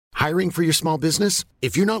Hiring for your small business?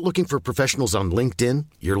 If you're not looking for professionals on LinkedIn,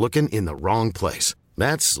 you're looking in the wrong place.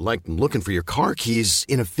 That's like looking for your car keys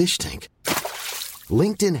in a fish tank.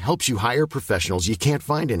 LinkedIn helps you hire professionals you can't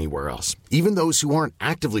find anywhere else, even those who aren't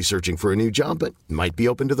actively searching for a new job but might be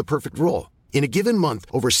open to the perfect role. In a given month,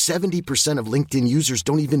 over 70% of LinkedIn users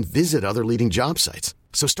don't even visit other leading job sites.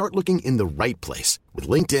 So start looking in the right place. With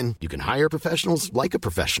LinkedIn, you can hire professionals like a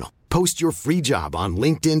professional. Post your free job on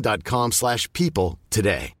linkedin.com/people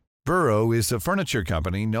today. Burrow is a furniture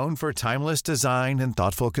company known for timeless design and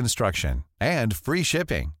thoughtful construction and free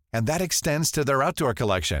shipping, and that extends to their outdoor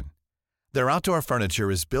collection. Their outdoor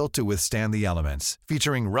furniture is built to withstand the elements,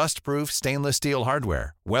 featuring rust-proof stainless steel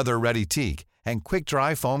hardware, weather-ready teak, and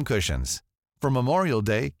quick-dry foam cushions. For Memorial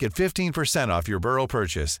Day, get 15% off your Burrow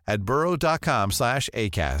purchase at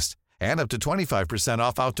burrow.com/ACAST and up to 25%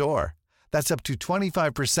 off outdoor. That's up to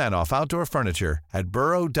 25% off outdoor furniture at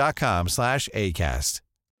burrow.com/ACAST.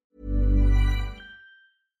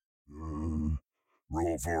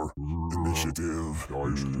 Roll for initiative.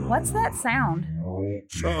 What's that sound?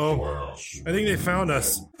 Uh-oh. I think they found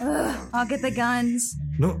us. Ugh, I'll get the guns.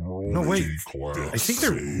 No, wait. I think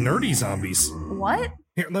they're nerdy zombies. What?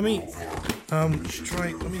 Here, let me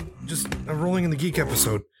just, I'm rolling in the geek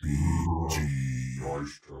episode. BG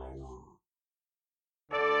Ice Tower.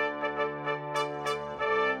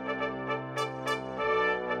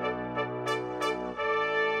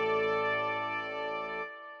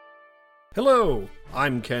 Hello,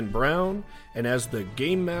 I'm Ken Brown, and as the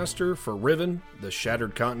Game Master for Riven, the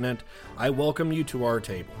Shattered Continent, I welcome you to our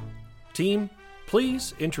table. Team,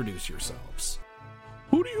 please introduce yourselves.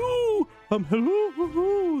 Hooty-hoo!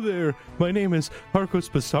 Hello there. My name is Marcos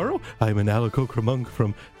Pissarro. I'm an Alacocra monk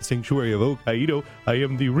from the Sanctuary of Okaido. I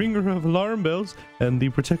am the ringer of alarm bells and the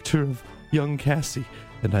protector of young Cassie,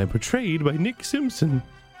 and I'm portrayed by Nick Simpson.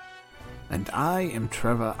 And I am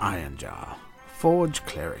Trevor Ironjaw, Forge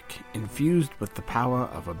Cleric, infused with the power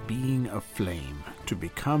of a being of flame to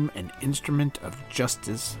become an instrument of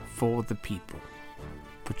justice for the people.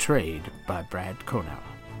 Portrayed by Brad Konauer.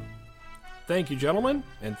 Thank you, gentlemen,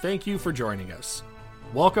 and thank you for joining us.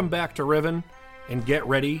 Welcome back to Riven, and get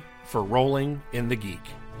ready for Rolling in the Geek.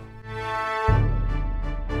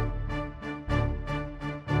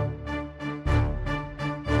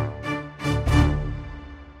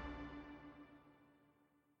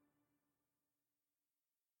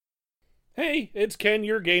 Hey, it's Ken,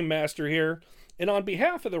 your Game Master here, and on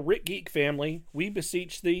behalf of the Rit Geek family, we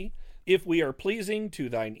beseech thee, if we are pleasing to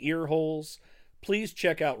thine ear holes, please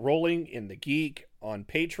check out Rolling in the Geek on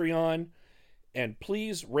Patreon, and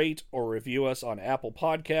please rate or review us on Apple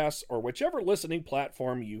Podcasts or whichever listening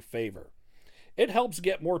platform you favor. It helps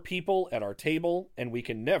get more people at our table, and we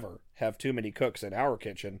can never have too many cooks in our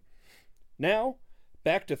kitchen. Now,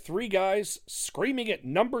 back to three guys screaming at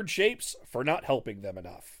numbered shapes for not helping them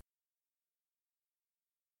enough.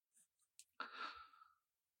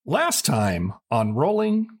 Last time on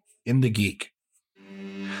Rolling in the Geek.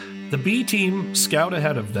 The B team scout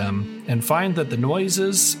ahead of them and find that the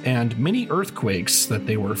noises and mini earthquakes that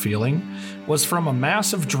they were feeling was from a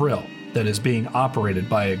massive drill that is being operated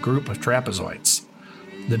by a group of trapezoids.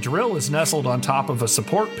 The drill is nestled on top of a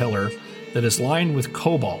support pillar that is lined with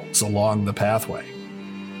kobolds along the pathway.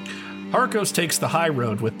 Harkos takes the high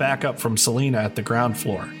road with backup from Selena at the ground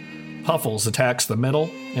floor. Puffles attacks the middle,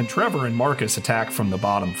 and Trevor and Marcus attack from the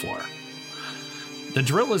bottom floor. The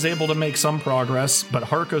drill is able to make some progress, but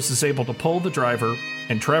Harkos is able to pull the driver,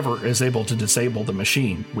 and Trevor is able to disable the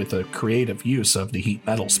machine with a creative use of the heat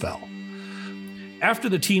metal spell. After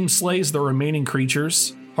the team slays the remaining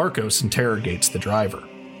creatures, Harkos interrogates the driver.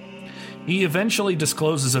 He eventually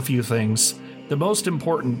discloses a few things. The most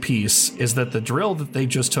important piece is that the drill that they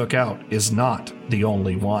just took out is not the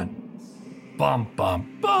only one. Bum,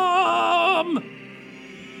 bum, bum!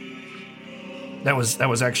 That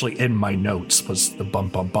was actually in my notes, was the bum,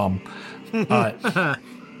 bum, bum.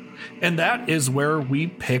 And that is where we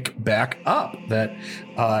pick back up. That,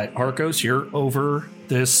 Harkos, you're over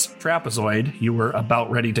this trapezoid. You were about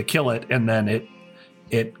ready to kill it, and then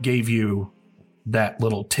it gave you that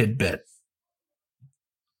little tidbit.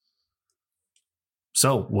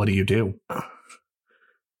 So, what do you do?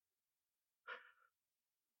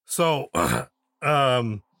 So,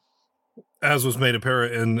 as was made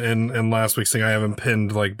apparent in last week's thing, I have him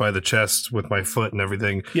pinned like by the chest with my foot and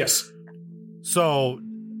everything. Yes. So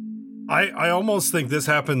I almost think this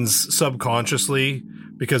happens subconsciously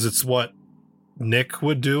because it's what Nick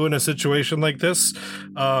would do in a situation like this.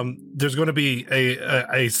 There's going to be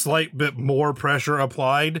a slight bit more pressure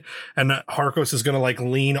applied, and Harkos is going to like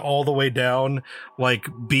lean all the way down, like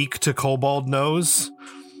beak to kobold nose.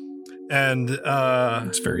 And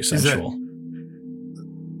it's very sensual.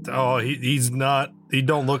 He's not. He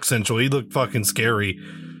don't look sensual. He looked fucking scary.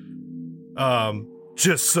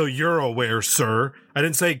 Just so you're aware, sir. I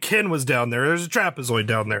didn't say Ken was down there. There's a trapezoid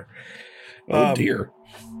down there. Oh dear.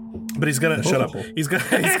 But he's gonna shut up. He's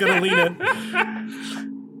gonna lean in.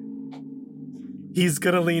 He's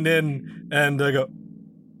gonna lean in and go,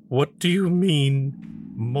 "What do you mean,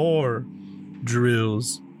 more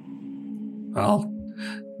drills?" Well,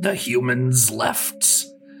 the humans left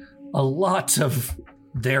a lot of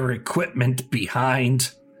their equipment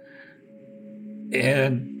behind,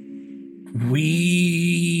 and we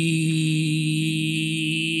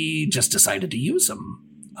just decided to use them.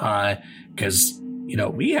 Because,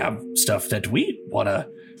 we have stuff that we want to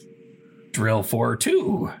drill for,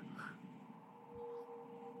 too.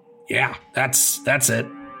 Yeah, that's it.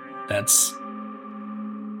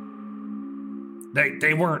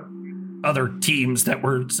 They weren't other teams that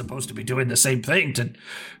were supposed to be doing the same thing to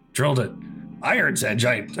drill to Iron's Edge.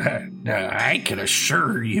 I can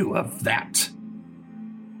assure you of that.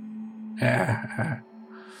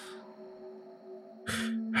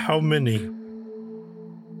 How many?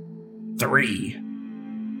 3.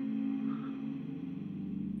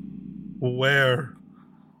 Where?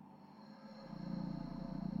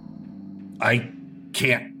 I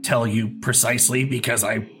can't tell you precisely because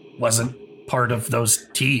I wasn't part of those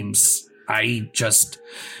teams. I just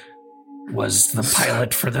was the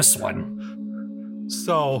pilot for this one.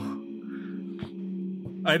 So,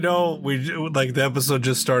 I know the episode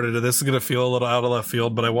just started and this is going to feel a little out of left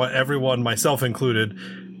field, but I want everyone, myself included,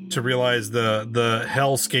 to realize the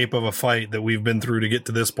hellscape of a fight that we've been through to get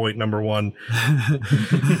to this point, number one.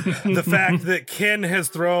 The fact that Ken has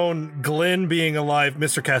thrown Glenn being alive,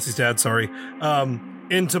 Mr. Cassie's dad, sorry,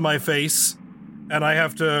 into my face, and I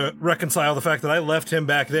have to reconcile the fact that I left him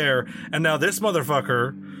back there, and now this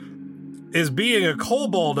motherfucker is being a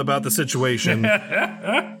kobold about the situation.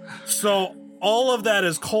 So all of that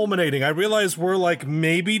is culminating. I realize we're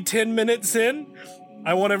maybe 10 minutes in.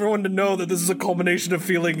 I want everyone to know that this is a culmination of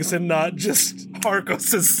feelings and not just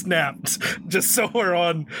Harkos has snapped, just so we're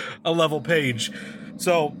on a level page.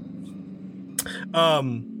 So,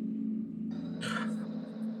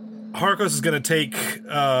 Harkos is going to take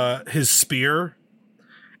his spear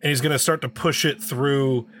and he's going to start to push it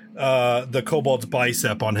through the kobold's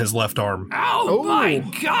bicep on his left arm. Oh my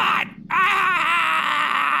god!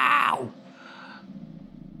 Ow!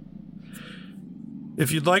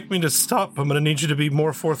 If you'd like me to stop, I'm going to need you to be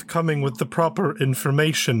more forthcoming with the proper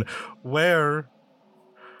information. Where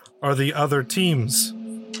are the other teams?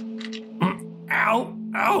 Ow!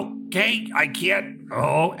 Okay, I can't.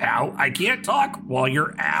 Oh, ow! I can't talk while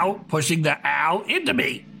you're out pushing the ow into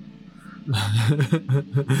me.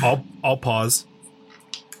 I'll pause.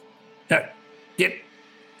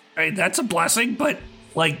 That's a blessing, but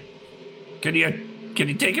can you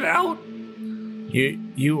take it out?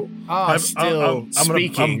 You are still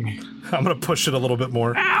speaking. I'm gonna push it a little bit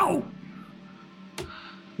more. Ow!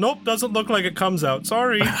 Nope, doesn't look like it comes out.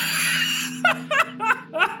 Sorry. Am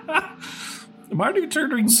I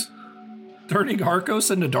turning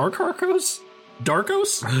Harkos into Dark Harkos?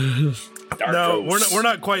 Darkos? No, we're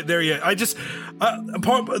not quite there yet. I just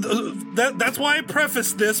that's why I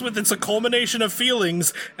prefaced this with it's a culmination of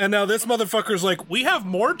feelings, and now this motherfucker's like, we have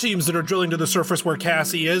more teams that are drilling to the surface where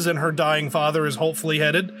Cassie is and her dying father is hopefully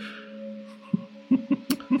headed.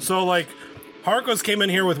 So Harkos came in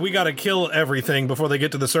here with, we gotta kill everything before they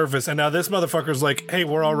get to the surface, and now this motherfucker's like, hey,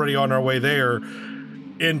 we're already on our way there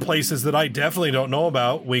in places that I definitely don't know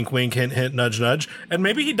about. Wink, wink, hint, hint, nudge, nudge. And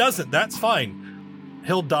maybe he doesn't. That's fine.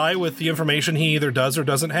 He'll die with the information he either does or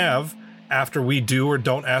doesn't have after we do or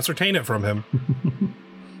don't ascertain it from him.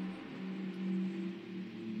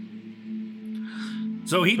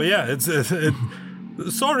 But yeah,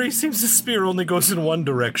 sorry, seems the spear only goes in one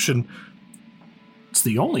direction. It's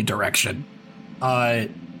the only direction.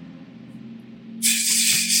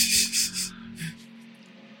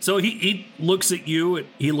 So he looks at you,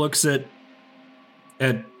 he looks at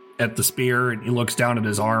the spear, and he looks down at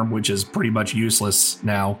his arm, which is pretty much useless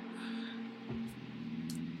now.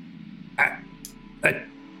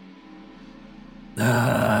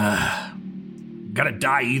 Gonna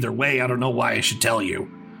die either way. I don't know why I should tell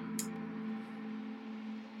you.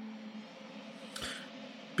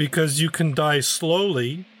 Because you can die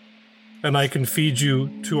slowly, and I can feed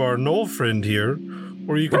you to our knoll friend here,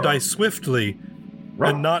 or you can die swiftly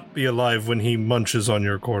and not be alive when he munches on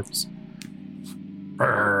your corpse.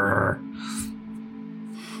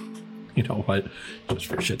 You know what? Just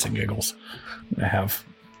for shits and giggles, I'm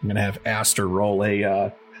gonna have Aster roll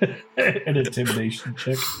a an intimidation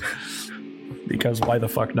check, because why the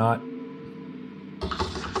fuck not?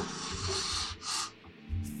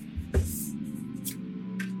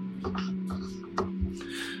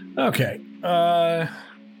 Okay.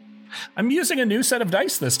 I'm using a new set of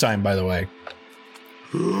dice this time, by the way.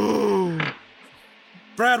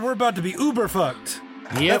 Brad, we're about to be uber fucked.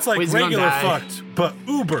 Yep, That's like Wiz's gonna regular die. fucked, but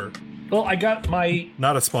uber. Well, I got my...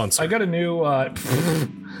 Not a sponsor. I got a new... I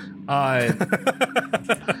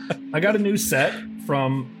got a new set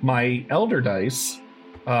from my Elder Dice.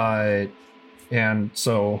 And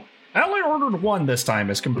so... I only ordered one this time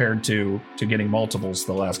as compared to getting multiples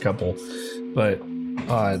the last couple. But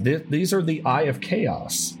these are the Eye of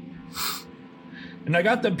Chaos. And I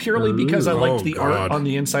got them purely because I liked the art on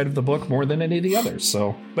the inside of the book more than any of the others.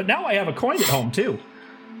 So, but now I have a coin at home too.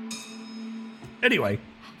 Anyway.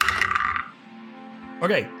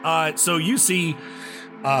 Okay, so you see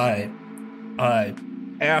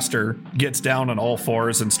Aster gets down on all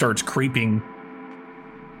fours and starts creeping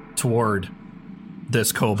toward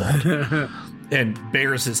this kobold and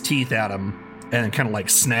bares his teeth at him and kind of like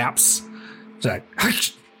snaps. It's like,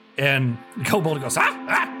 and the kobold goes,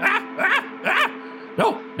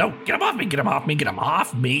 no, get him off me, get him off me, get him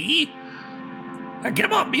off me. Get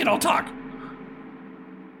him off me and I'll talk.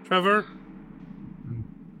 Trevor?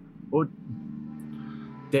 Oh,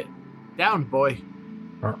 down, boy.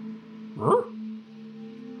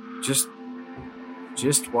 Just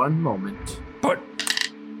one moment. But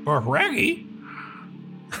Raggy.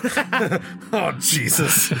 Oh,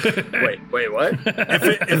 Jesus. Wait, what?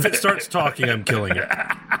 If it starts talking, I'm killing it.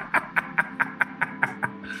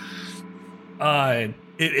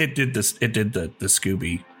 It did this. It did the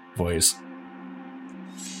Scooby voice.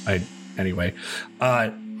 Anyway.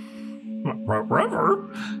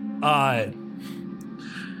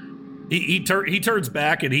 He turns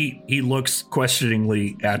back and he looks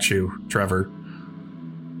questioningly at you, Trevor.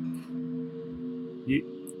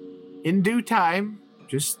 In due time.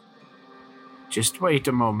 Just wait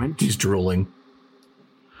a moment. He's drooling.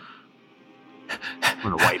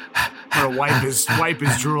 I'm gonna wipe his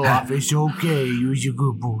drool off. It's okay. You're a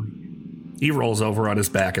good boy. He rolls over on his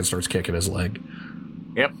back and starts kicking his leg.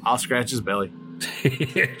 Yep, I'll scratch his belly.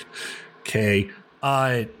 Okay.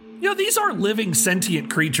 These are living sentient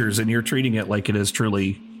creatures, and you're treating it like it is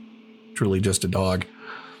truly just a dog.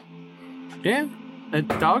 Yeah,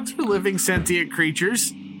 dogs are living sentient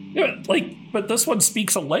creatures. Yeah, but this one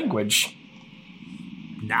speaks a language.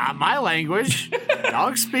 Not my language.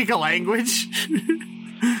 Dogs speak a language.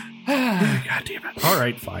 God damn it. All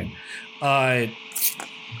right, fine.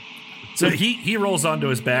 So he rolls onto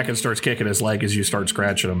his back and starts kicking his leg as you start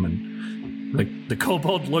scratching him. And the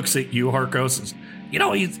kobold looks at you, Harkos, and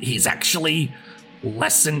says, he's actually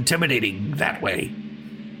less intimidating that way.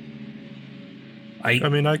 I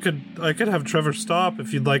mean, I could have Trevor stop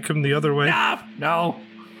if you'd like him the other way. No.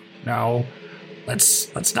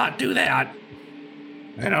 Let's not do that.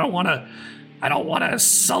 I don't want to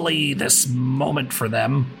sully this moment for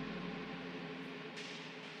them.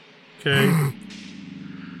 Okay.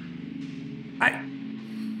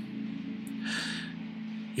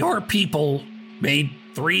 Your people made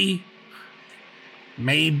 3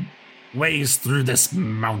 ways through this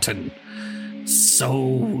mountain. So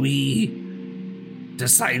we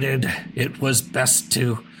decided it was best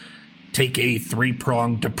to take a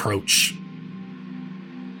 3-pronged approach.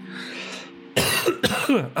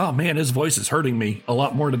 Oh man, his voice is hurting me a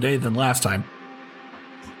lot more today than last time.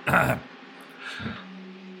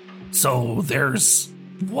 So there's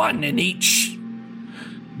one in each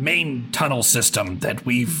main tunnel system that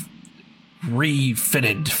we've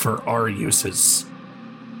refitted for our uses.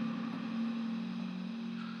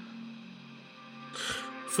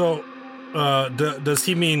 So, does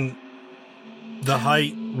he mean the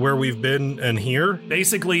height where we've been and here?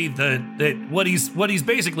 Basically, what he's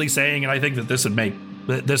basically saying, and I think that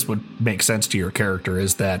this would make sense to your character,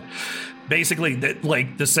 is that basically that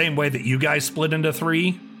like the same way that you guys split into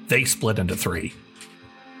 3, they split into 3.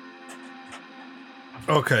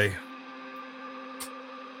 Okay.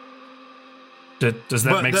 Does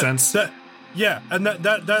that make sense? Yeah, and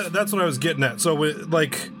that's what I was getting at. So,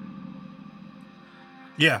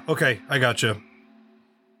 yeah, okay, I gotcha.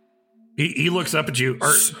 He looks up at you.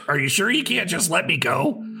 Are you sure you can't just let me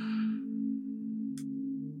go?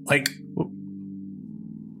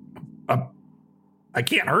 I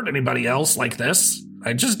can't hurt anybody else like this.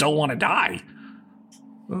 I just don't want to die.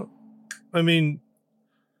 Well, I mean,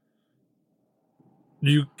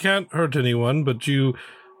 you can't hurt anyone, but you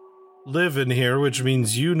live in here, which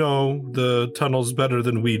means you know the tunnels better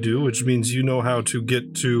than we do, which means you know how to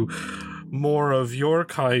get to more of your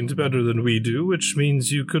kind better than we do, which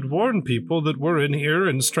means you could warn people that we're in here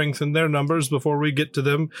and strengthen their numbers before we get to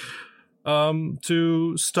them,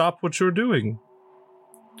 to stop what you're doing.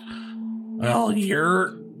 Well,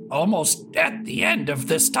 you're almost at the end of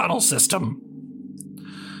this tunnel system.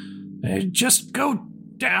 Just go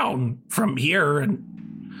down from here,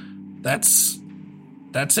 and that's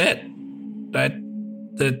it.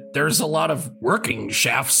 There's a lot of working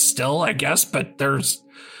shafts still, I guess, but there's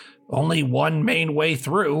only one main way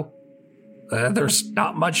through. There's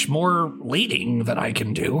not much more leading that I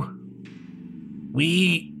can do.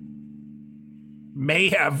 We may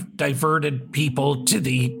have diverted people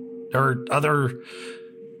or other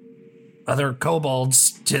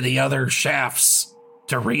kobolds to the other shafts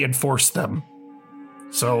to reinforce them.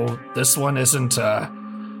 So this one isn't as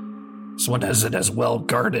well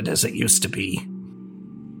guarded as it used to be.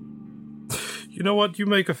 You know what? You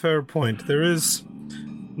make a fair point. There is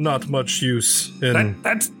not much use in...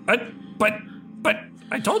 But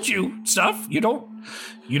I told you stuff. You don't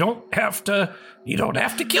have to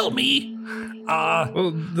kill me.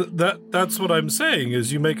 Well, that's what I'm saying,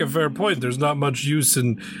 is you make a fair point. There's not much use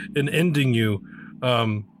in ending you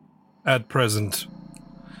at present.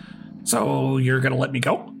 So you're going to let me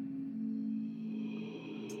go?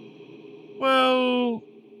 Well,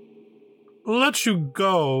 let you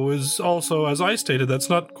go is also, as I stated, that's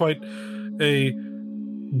not quite a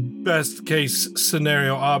best case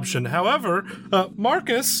scenario option. However,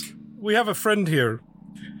 Marcus, we have a friend here.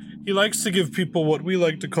 He likes to give people what we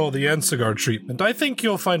like to call the Ansigar treatment. I think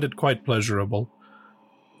you'll find it quite pleasurable.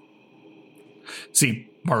 See,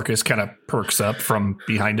 Marcus kind of perks up from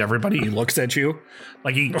behind everybody. He looks at you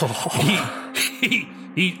like he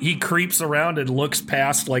creeps around and looks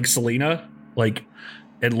past like Selena, like,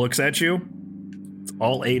 and looks at you. It's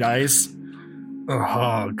all 8 eyes.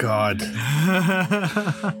 Oh, God.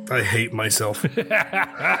 I hate myself.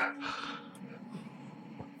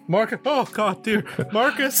 Marcus, oh, God, dear.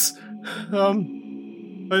 Marcus,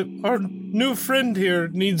 our new friend here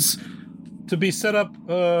needs to be set up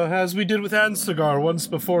as we did with Ansigar once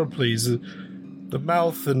before, please. The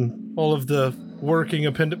mouth and all of the working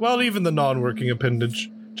appendage, well, even the non-working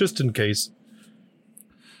appendage, just in case.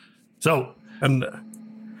 So, and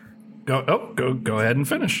go ahead and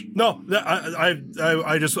finish. No, I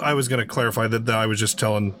was going to clarify that I was just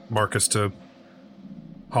telling Marcus to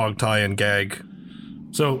hog tie and gag.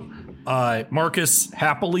 So, Marcus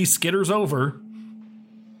happily skitters over,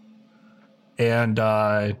 and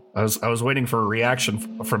I was waiting for a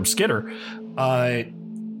reaction from Skitter.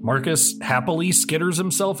 Marcus happily skitters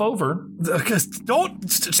himself over. Don't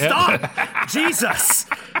stop! Jesus!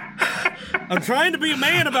 I'm trying to be a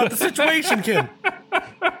man about the situation, kid.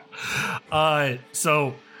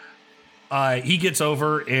 So he gets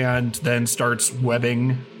over and then starts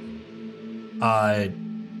webbing,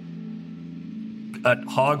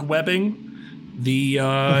 hog webbing the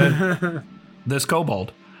this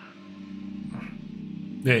kobold.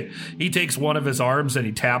 He takes one of his arms and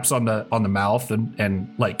he taps on the mouth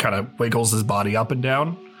and like kind of wiggles his body up and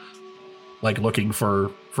down, like looking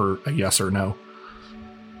for a yes or no.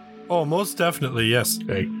 Oh, most definitely, yes.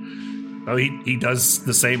 Okay. Oh, he does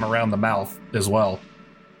the same around the mouth as well.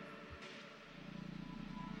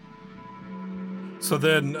 So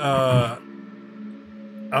then, I'm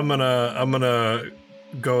gonna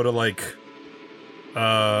go to like,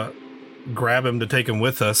 grab him to take him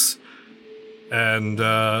with us, and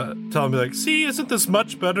tell him like, see, isn't this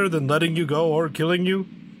much better than letting you go or killing you?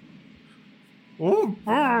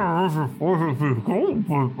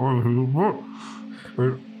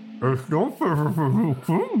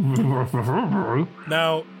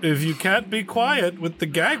 Now, if you can't be quiet with the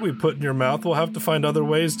gag we put in your mouth, we'll have to find other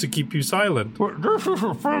ways to keep you silent. But this is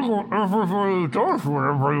a thing that everybody does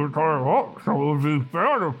whenever you time up, so it would be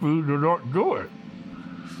bad if you did not do it.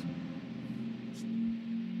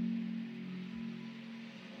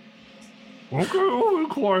 Okay, we'll be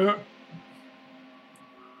quiet.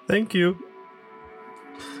 Thank you.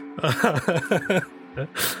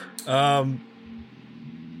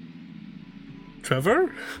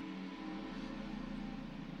 Trevor?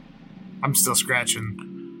 I'm still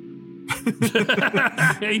scratching.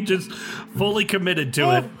 He just fully committed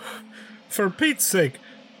to it. For Pete's sake.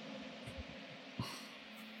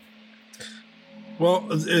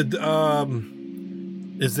 Well, is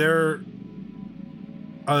there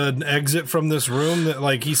an exit from this room that,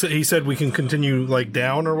 like, he said we can continue, like,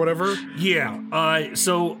 down or whatever? Yeah.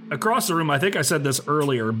 So across the room, I think I said this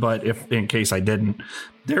earlier, but in case I didn't,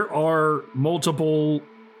 there are multiple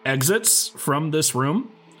exits from this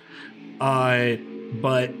room.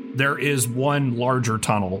 But there is one larger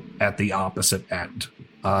tunnel at the opposite end.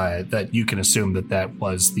 That you can assume that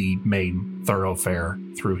was the main thoroughfare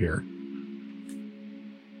through here.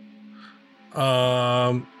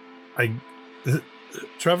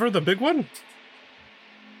 Trevor, the big one?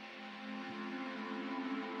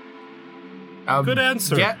 Good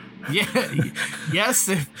answer. Yeah, yes,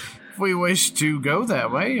 if we wish to go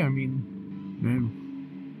that way. I mean,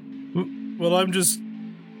 well, I'm just...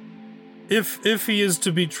 If he is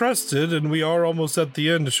to be trusted, and we are almost at the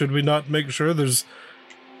end, should we not make sure there's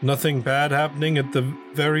nothing bad happening at the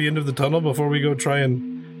very end of the tunnel before we go try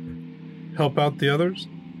and help out the others?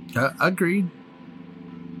 Agreed.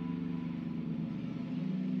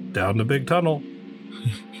 Down the big tunnel.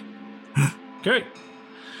 Okay.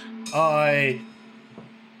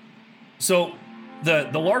 So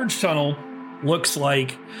the large tunnel looks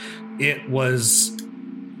like it was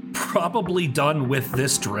probably done with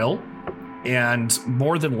this drill, and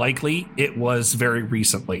more than likely it was very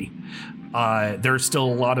recently. There's still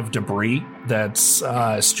a lot of debris that's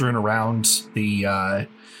strewn around the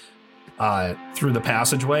through the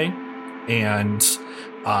passageway, and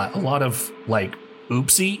a lot of like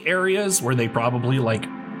oopsie areas where they probably like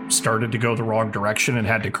started to go the wrong direction and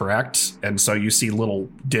had to correct. And so you see little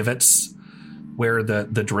divots where the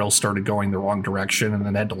drill started going the wrong direction and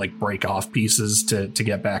then had to like break off pieces to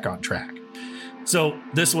get back on track. So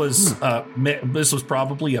this was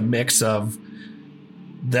probably a mix of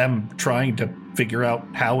them trying to figure out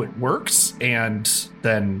how it works and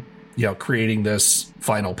then, you know, creating this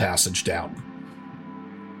final passage down.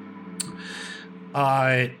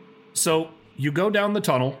 So you go down the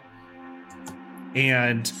tunnel,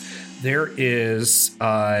 and there is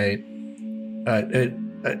I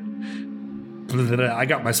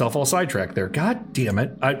got myself all sidetracked there. God damn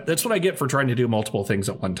it. That's what I get for trying to do multiple things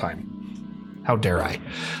at one time. How dare I?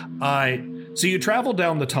 So you travel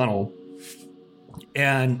down the tunnel,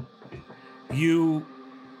 and you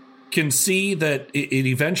can see that it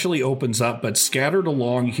eventually opens up, but scattered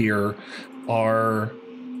along here are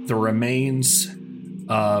the remains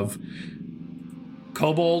of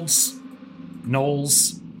kobolds,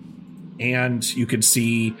 gnolls, and you can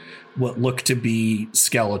see what look to be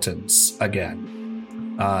skeletons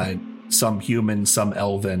again. Some human, some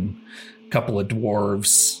elven, a couple of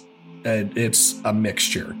dwarves. It's a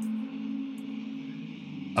mixture.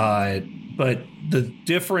 But the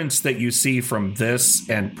difference that you see from this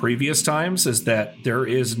and previous times is that there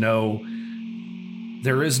is no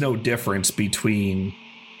difference between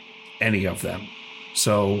any of them.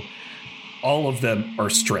 So all of them are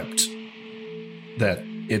stripped. That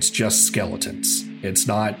it's just skeletons. It's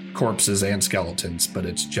not corpses and skeletons, but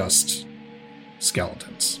it's just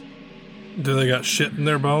skeletons. Do they got shit in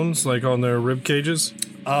their bones, like on their rib cages?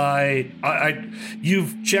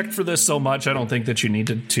 You've checked for this so much, I don't think that you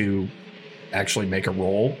needed to actually make a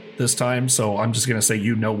roll this time. So I'm just going to say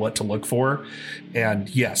you know what to look for. And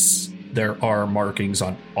yes, there are markings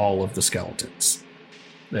on all of the skeletons.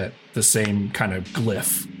 That the same kind of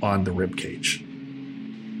glyph on the rib cage.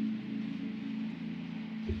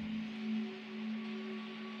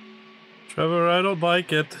 Trevor, I don't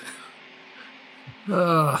like it.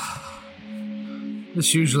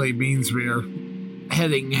 This usually means we're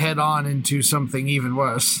heading head on into something even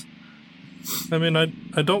worse. I mean, I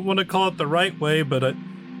don't want to call it the right way, but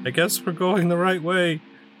I guess we're going the right way.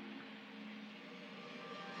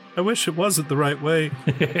 I wish it wasn't the right way.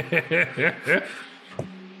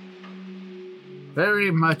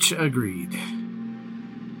 Very much agreed.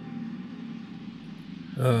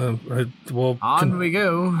 On we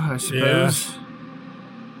go, I suppose. Yeah.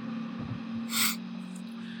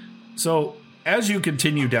 So, as you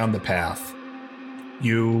continue down the path,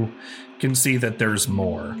 you can see that there's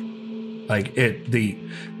more. Like the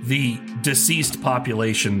deceased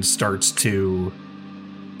population starts to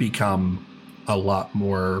become a lot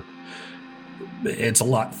more. It's a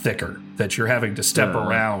lot thicker that you're having to step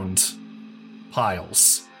around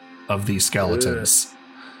piles of these skeletons.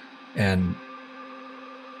 And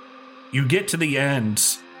you get to the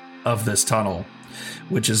end of this tunnel,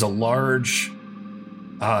 which is a large,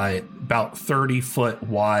 about 30-foot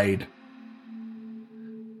wide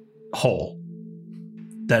hole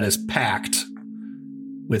that is packed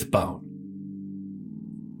with bone.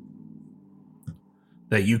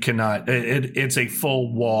 That you cannot... It's a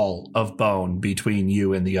full wall of bone between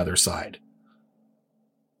you and the other side.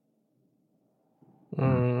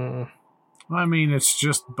 I mean, it's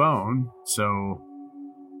just bone, so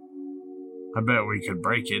I bet we could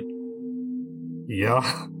break it.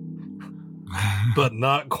 Yeah. But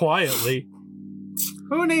not quietly.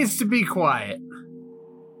 Who needs to be quiet?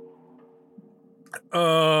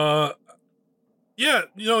 Yeah,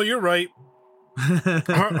 you know, you're right.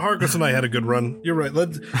 Harkus and I had a good run. You're right.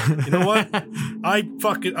 You know what?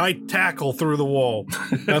 I tackle through the wall.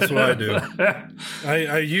 That's what I do.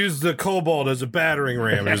 I use the kobold as a battering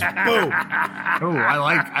ram. Just boom. Oh,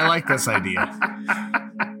 I like this idea.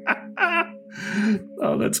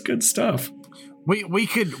 Oh, that's good stuff. We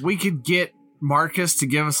could get Marcus to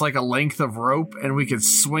give us like a length of rope, and we could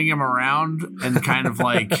swing him around and kind of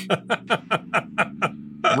like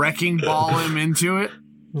wrecking ball him into it.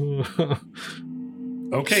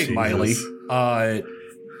 Okay, Jesus. Miley.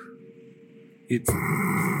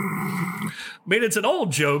 It's an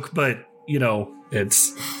old joke, but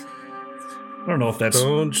it's. I don't know if that's.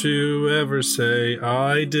 Don't you ever say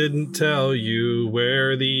I didn't tell you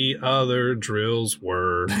where the other drills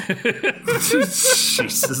were.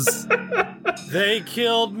 Jesus. They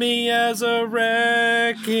killed me as a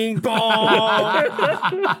wrecking ball.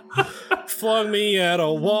 Flung me at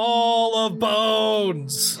a wall of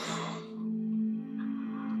bones.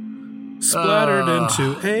 Splattered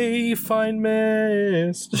into a fine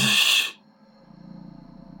mist.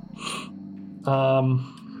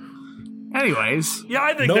 Anyways, Yeah,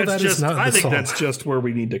 I think No, that's that is just. not the I think song. that's just where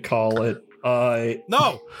we need to call it.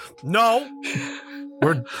 No.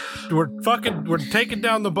 We're taking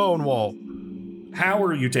down the bone wall. How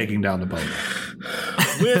are you taking down the bone?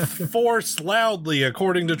 With force loudly,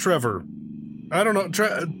 according to Trevor. I don't know.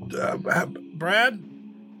 Brad?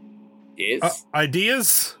 Yes.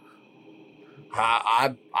 Ideas?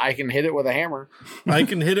 I can hit it with a hammer. I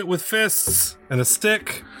can hit it with fists and a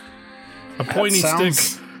stick. A pointy stick.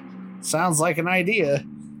 Sounds like an idea.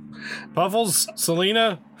 Puffles?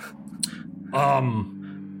 Selena?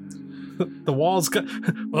 The walls.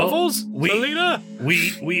 Puffles? Selena?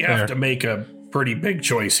 We have to make a pretty big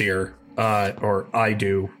choice here. Or I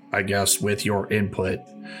do, I guess, with your input.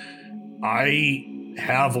 I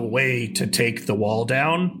have a way to take the wall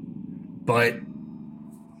down, but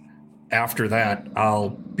after that, I'll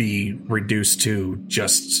be reduced to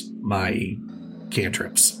just my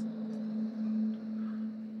cantrips.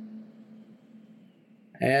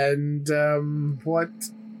 And what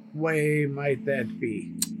way might that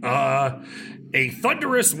be? A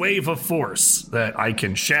thunderous wave of force that I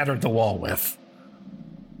can shatter the wall with.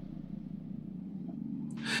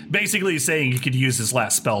 Basically saying you could use his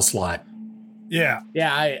last spell slot. Yeah.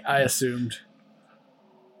 Yeah, I assumed.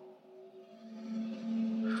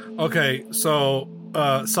 Okay, so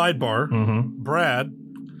sidebar. Mm-hmm. Brad.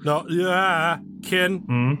 No, yeah, Ken.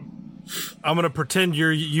 Mm-hmm. I'm gonna pretend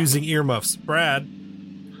you're using earmuffs. Brad.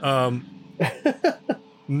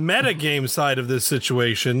 Metagame side of this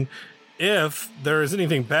situation, if there is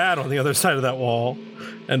anything bad on the other side of that wall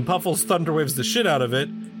and Puffles thunderwaves the shit out of it,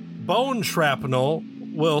 bone shrapnel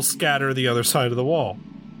will scatter the other side of the wall.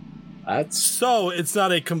 So it's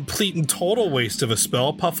not a complete and total waste of a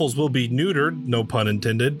spell. Puffles will be neutered, no pun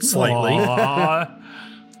intended, slightly.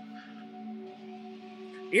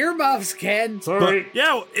 Earmuffs, Ken. Sorry. But,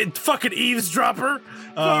 yeah, fucking eavesdropper.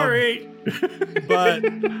 Sorry.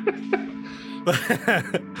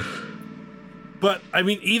 But I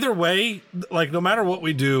mean, either way, like no matter what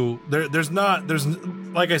we do, there's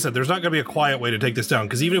like I said, there's not going to be a quiet way to take this down.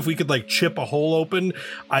 Because even if we could like chip a hole open,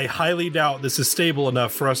 I highly doubt this is stable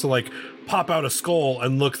enough for us to like pop out a skull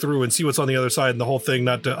and look through and see what's on the other side, and the whole thing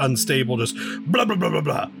not to unstable, just blah blah blah blah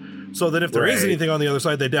blah. So that if there is anything on the other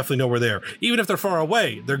side, they definitely know we're there. Even if they're far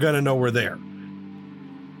away, they're going to know we're there.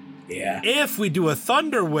 Yeah. If we do a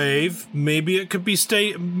thunder wave, maybe it could be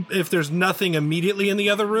if there's nothing immediately in the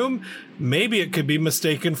other room, maybe it could be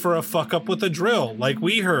mistaken for a fuck up with a drill, like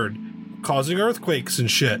we heard, causing earthquakes and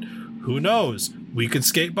shit. Who knows? We could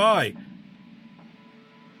skate by.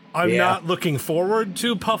 I'm not looking forward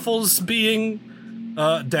to Puffles being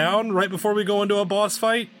down right before we go into a boss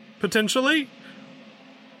fight, potentially.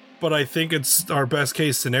 But I think it's our best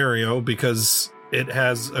case scenario because it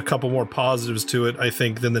has a couple more positives to it, I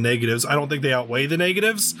think, than the negatives. I don't think they outweigh the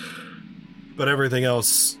negatives, but everything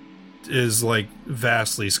else is like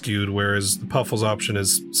vastly skewed, whereas the Puffles option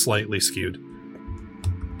is slightly skewed.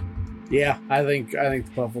 Yeah, I think the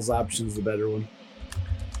Puffles option is the better one.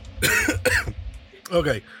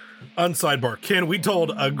 Okay, on sidebar, Ken, we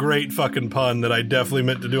told a great fucking pun that I definitely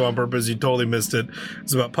meant to do on purpose. You totally missed it.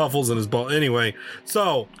 It's about Puffles and his ball. Anyway,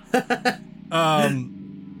 so,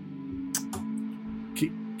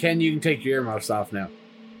 Ken, you can take your earmuffs off now.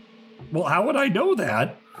 Well, how would I know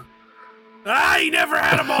that? He never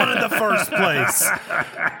had them on in the first place.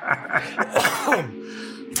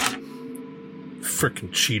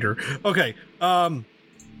 Frickin' cheater. Okay,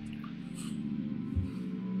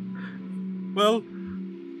 well,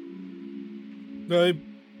 I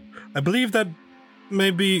believe that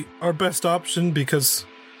may be our best option because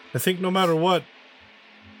I think no matter what,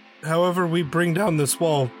 however we bring down this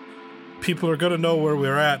wall, people are going to know where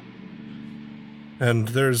we're at. And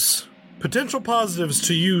there's potential positives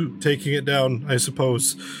to you taking it down, I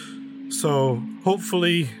suppose. So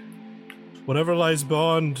hopefully Whatever lies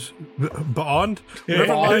beyond. Beyond?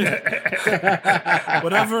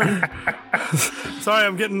 Whatever. Sorry,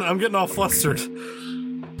 I'm getting all flustered.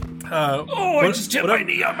 I just hit my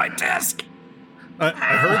knee on my desk. I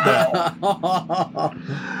heard that.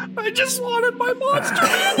 I just wanted my monster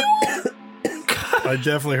manual. I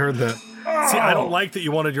definitely heard that. See, I don't like that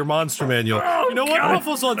you wanted your monster manual. You know what,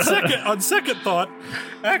 Ruffles? On second thought,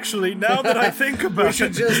 actually, now that I think about it, we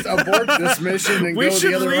should just abort this mission and go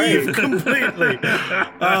the other way. We should leave completely.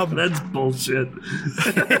 That's bullshit.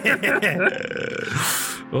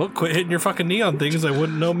 Well, quit hitting your fucking knee on things I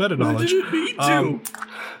wouldn't know meta knowledge. I didn't mean to.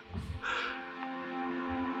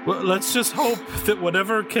 Well, let's just hope that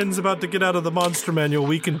whatever Ken's about to get out of the monster manual,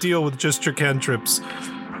 we can deal with just your cantrips.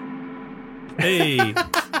 Hey.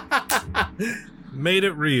 Made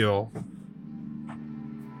it real.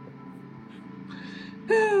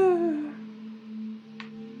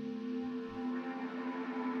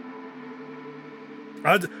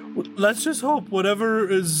 Let's just hope whatever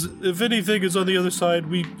is, if anything is on the other side,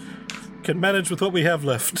 we can manage with what we have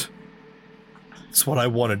left. That's what I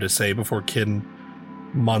wanted to say before Ken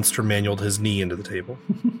monster manualed his knee into the table.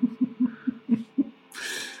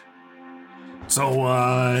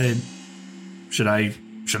 So, should I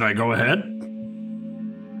go ahead?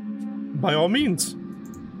 By all means.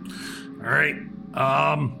 All right.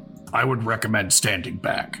 I would recommend standing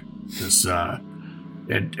back. Just,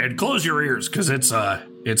 and close your ears, because it's a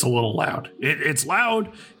little loud. It's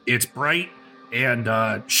loud, it's bright, and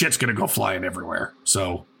shit's gonna go flying everywhere.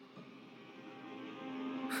 So,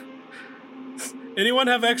 anyone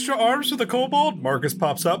have extra arms for the kobold? Marcus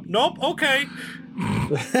pops up. Nope. Okay.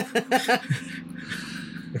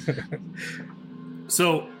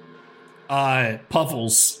 So,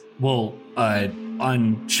 Puffles will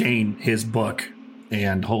unchain his book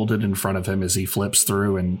and hold it in front of him as he flips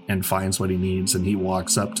through and finds what he needs, and he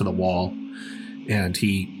walks up to the wall and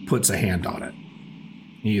he puts a hand on it.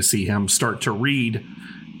 You see him start to read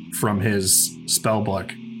from his spell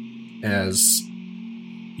book as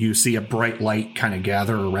you see a bright light kind of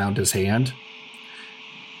gather around his hand,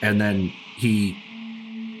 and then he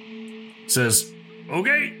says,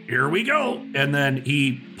 "Okay, here we go." And then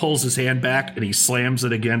he pulls his hand back and he slams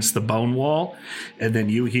it against the bone wall. And then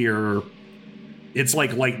you hear, it's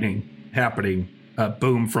like lightning happening, a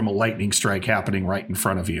boom from a lightning strike happening right in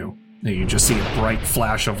front of you. And you just see a bright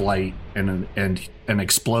flash of light and an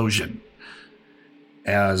explosion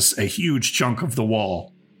as a huge chunk of the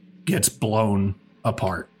wall gets blown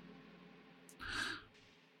apart.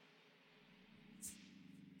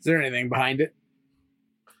 Is there anything behind it?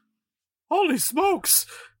 Holy smokes!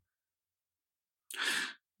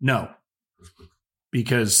 No,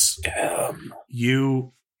 because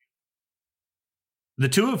the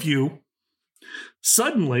two of you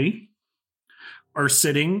suddenly are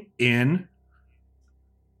sitting in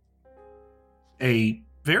a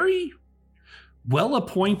very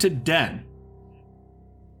well-appointed den.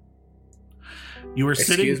 You were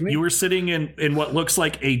sitting in what looks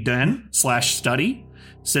like a den / study,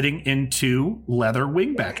 sitting in two leather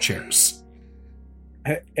wingback chairs.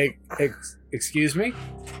 Excuse me?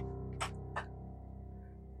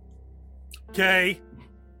 Okay.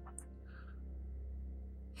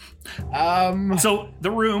 So the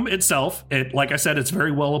room itself, like I said, it's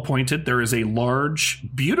very well appointed. There is a large,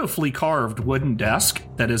 beautifully carved wooden desk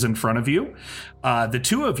that is in front of you. The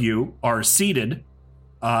two of you are seated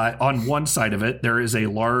on one side of it. There is a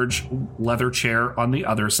large leather chair on the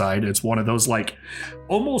other side. It's one of those like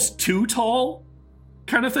almost too tall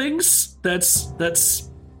kind of things that's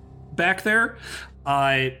back there.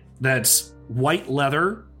 That's white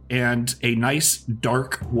leather and a nice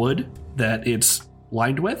dark wood that it's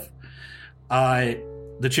lined with.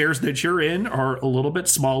 The chairs that you're in are a little bit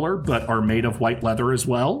smaller, but are made of white leather as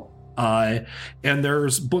well. And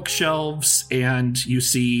there's bookshelves, and you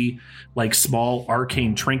see like small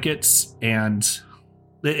arcane trinkets, and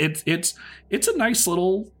it's a nice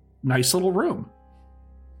little room.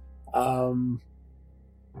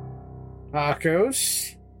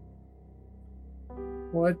 Arcos,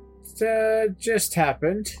 what just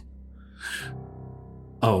happened?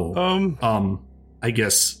 I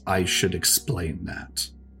guess I should explain that.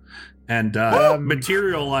 And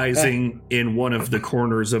materializing in one of the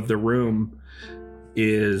corners of the room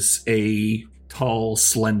is a tall,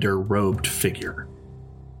 slender, robed figure.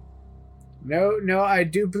 No, I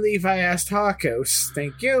do believe I asked Harkos.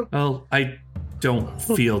 Thank you. Well, I don't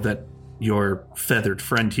feel that your feathered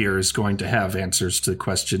friend here is going to have answers to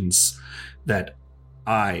questions that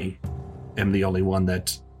I am the only one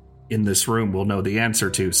that in this room will know the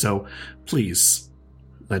answer to. So please,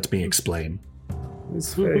 let me explain.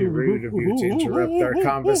 It's very rude of you to interrupt our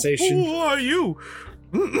conversation. Who are you?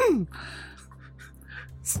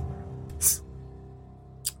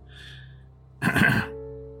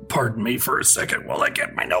 Pardon me for a second while I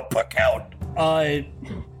get my notebook out.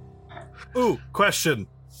 Ooh, question.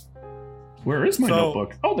 Where is my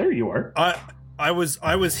notebook? Oh, there you are. I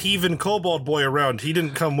was heaving Kobold Boy around. He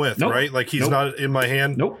didn't come with, Nope. right? Like he's not in my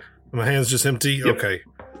hand? Nope. My hand's just empty? Yep. Okay.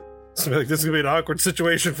 So like, this is going to be an awkward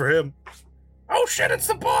situation for him. Oh shit, it's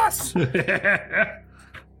the boss!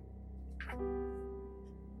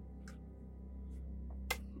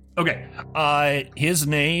 Okay. His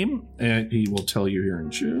name, he will tell you here in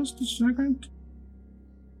just a second.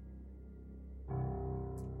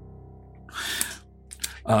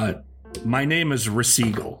 My name is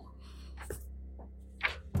Resiegel.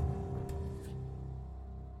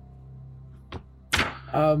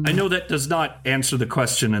 I know that does not answer the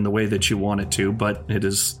question in the way that you want it to, but it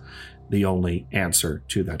is the only answer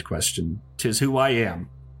to that question. 'Tis who I am,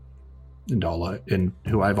 and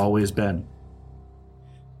who I've always been.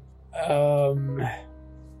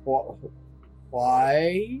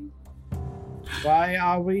 Why? Why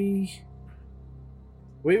are we?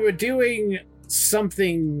 We were doing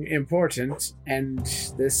something important, and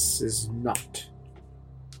this is not.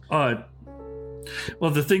 Well,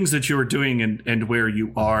 the things that you are doing and where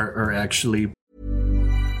you are actually...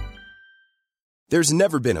 There's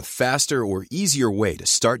never been a faster or easier way to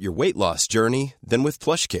start your weight loss journey than with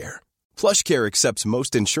PlushCare. PlushCare accepts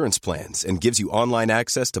most insurance plans and gives you online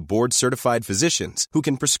access to board-certified physicians who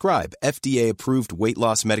can prescribe FDA-approved weight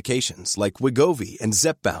loss medications like Wegovy and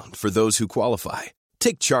Zepbound for those who qualify.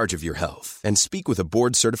 Take charge of your health and speak with a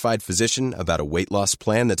board-certified physician about a weight loss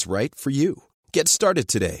plan that's right for you. Get started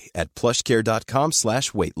today at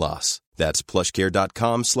plushcare.com/weight loss. That's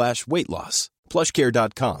plushcare.com/weight loss.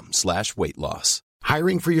 plushcare.com/weight loss.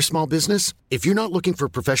 Hiring for your small business? If you're not looking for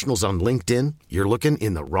professionals on LinkedIn, you're looking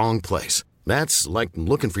in the wrong place. That's like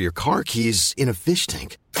looking for your car keys in a fish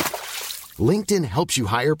tank. LinkedIn helps you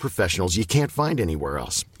hire professionals you can't find anywhere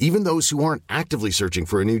else, even those who aren't actively searching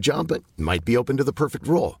for a new job but might be open to the perfect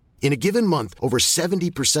role. In a given month, over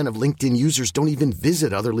 70% of LinkedIn users don't even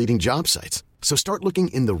visit other leading job sites. So start looking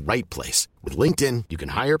in the right place. With LinkedIn, you can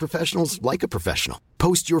hire professionals like a professional.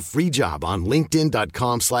 Post your free job on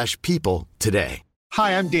linkedin.com/people today.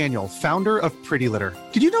 Hi, I'm Daniel, founder of Pretty Litter.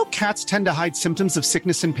 Did you know cats tend to hide symptoms of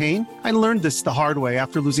sickness and pain? I learned this the hard way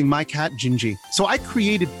after losing my cat, Gingy. So I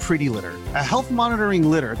created Pretty Litter, a health monitoring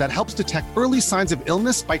litter that helps detect early signs of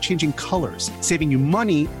illness by changing colors, saving you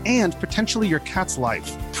money and potentially your cat's life.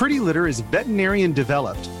 Pretty Litter is veterinarian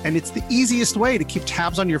developed, and it's the easiest way to keep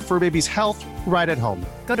tabs on your fur baby's health right at home.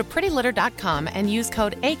 Go to prettylitter.com and use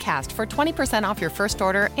code ACAST for 20% off your first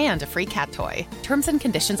order and a free cat toy. Terms and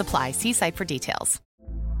conditions apply. See site for details.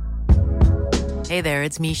 Hey there,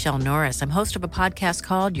 it's Michelle Norris. I'm host of a podcast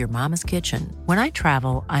called Your Mama's Kitchen. When I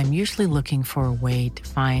travel, I'm usually looking for a way to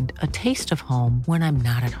find a taste of home when I'm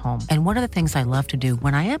not at home. And one of the things I love to do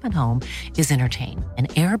when I am at home is entertain. And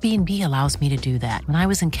Airbnb allows me to do that. When I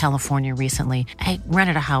was in California recently, I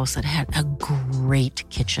rented a house that had a great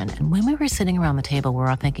kitchen. And when we were sitting around the table, we're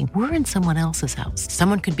all thinking, we're in someone else's house.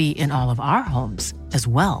 Someone could be in all of our homes as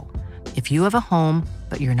well. If you have a home,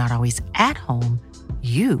 but you're not always at home,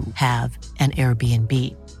 you have an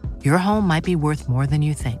Airbnb. Your home might be worth more than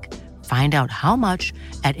you think. Find out how much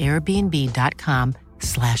at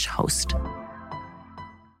airbnb.com/host.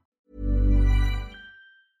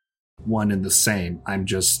 One and the same. I'm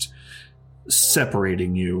just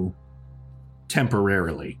separating you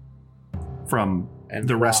temporarily from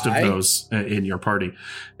the rest of those in your party.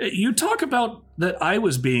 You talk about that I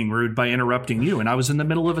was being rude by interrupting you, and I was in the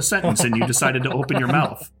middle of a sentence, and you decided to open your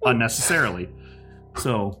mouth unnecessarily.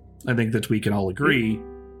 So I think that we can all agree,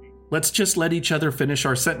 let's just let each other finish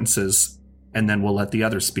our sentences, and then we'll let the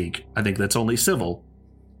other speak. I think that's only civil.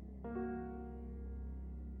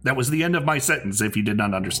 That was the end of my sentence, if you did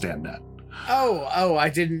not understand that. Oh, I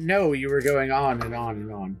didn't know you were going on and on and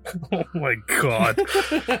on. Oh my god.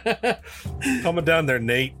 Coming down there,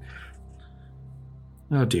 Nate.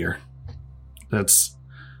 Oh dear. This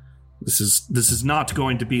is not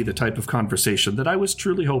going to be the type of conversation that I was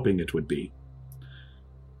truly hoping it would be.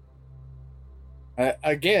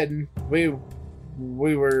 Again, we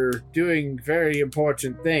were doing very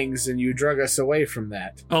important things, and you drug us away from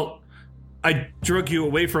that. Oh, I drug you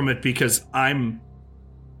away from it because I'm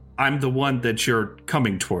the one that you're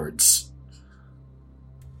coming towards.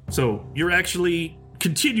 So you're actually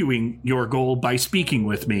continuing your goal by speaking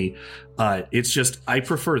with me. It's just I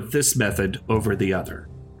prefer this method over the other,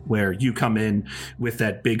 where you come in with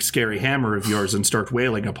that big scary hammer of yours and start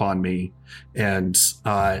wailing upon me, and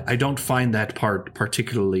I don't find that part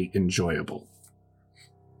particularly enjoyable.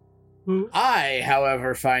 I,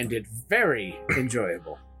 however, find it very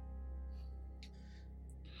enjoyable.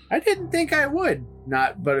 I didn't think I would,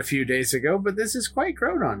 not but a few days ago, but this has quite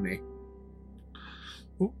grown on me.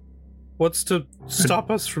 What's to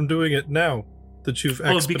stop us from doing it now that you've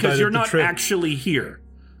expedited the trip? Because you're not actually here.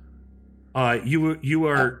 You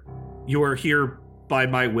are here by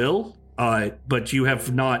my will, but you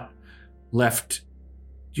have not left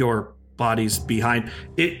your bodies behind.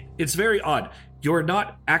 It's very odd. You're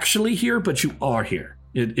not actually here, but you are here.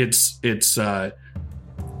 It's a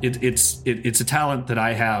talent that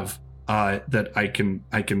I have. That I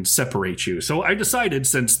can separate you. So I decided,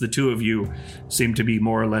 since the two of you seem to be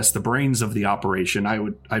more or less the brains of the operation,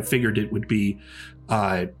 I figured it would be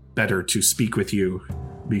better to speak with you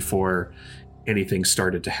before anything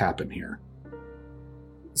started to happen here.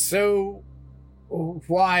 So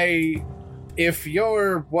why, if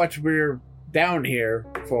you're what we're down here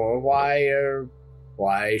for,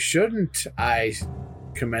 why shouldn't I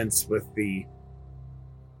commence with the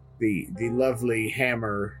lovely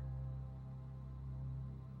hammer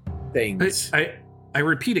things? I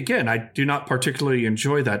repeat again, I do not particularly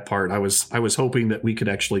enjoy that part. I was hoping that we could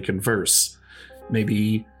actually converse.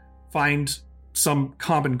 Maybe find some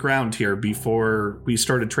common ground here before we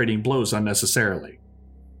started trading blows unnecessarily.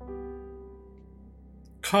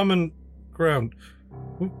 Common ground?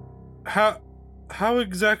 How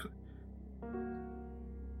exactly?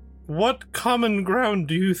 What common ground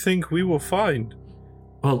do you think we will find?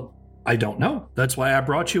 Well, I don't know. That's why I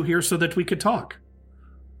brought you here, so that we could talk.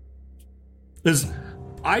 Because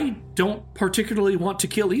I don't particularly want to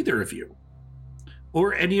kill either of you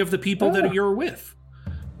or any of the people that you're with.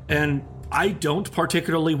 And I don't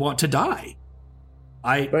particularly want to die.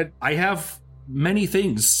 I have many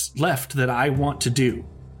things left that I want to do.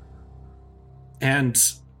 And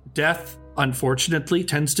death, unfortunately,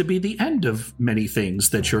 tends to be the end of many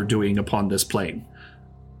things that you're doing upon this plane.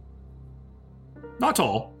 Not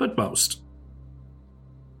all, but most.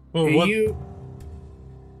 Well,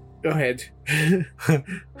 Go ahead.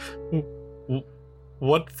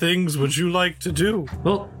 What things would you like to do?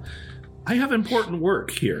 Well, I have important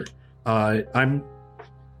work here. Not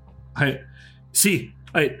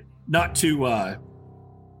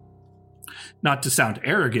to sound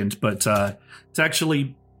arrogant, but it's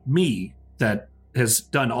actually me that has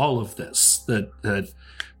done all of this. The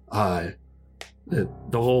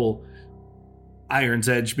whole Iron's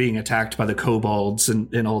Edge being attacked by the kobolds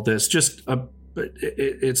and all this.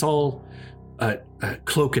 It's all a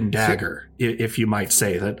cloak and dagger, if you might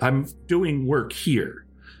say. That I'm doing work here,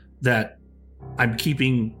 that I'm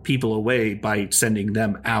keeping people away by sending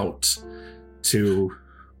them out to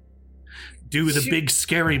do the big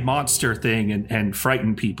scary monster thing and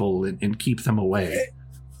frighten people and keep them away.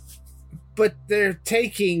 But they're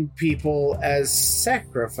taking people as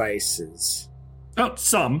sacrifices. Oh,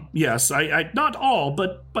 some, yes. I not all,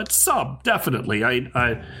 but some, definitely.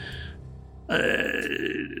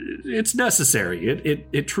 It's necessary.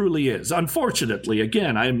 It truly is. Unfortunately,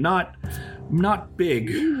 again, I'm not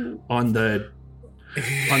big on the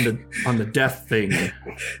death thing,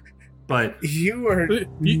 but you are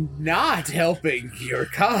not helping your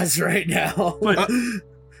cause right now. But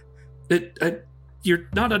you're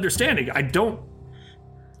not understanding. I don't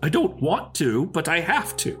want to, but I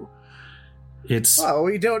have to. Well,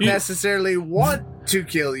 we don't necessarily want to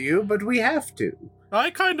kill you, but we have to.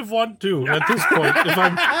 I kind of want to at this point.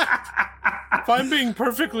 If I'm being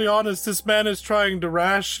perfectly honest, this man is trying to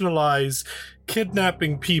rationalize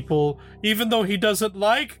kidnapping people, even though he doesn't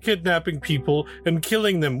like kidnapping people and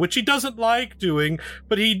killing them, which he doesn't like doing,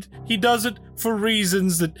 but he does it for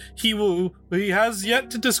reasons that he has yet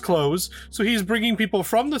to disclose. So he's bringing people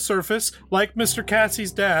from the surface, like Mr.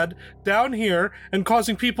 Cassie's dad, down here and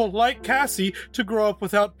causing people like Cassie to grow up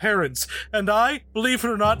without parents. And I, believe it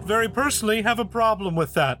or not, very personally have a problem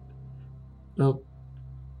with that. Well,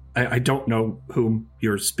 I don't know whom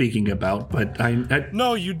you're speaking about, but I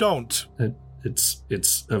No, you don't.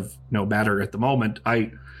 It's of no matter at the moment.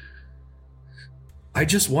 I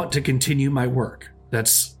just want to continue my work.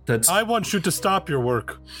 That's I want you to stop your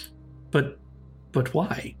work. But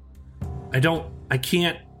why? I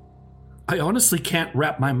honestly can't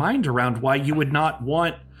wrap my mind around why you would not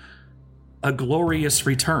want a glorious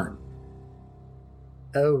return.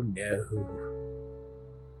 Oh no.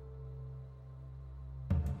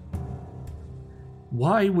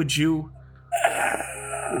 Why would you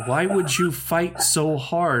fight so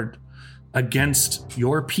hard against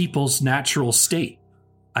your people's natural state?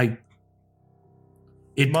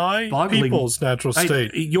 people's natural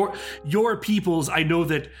state. Your people's. I know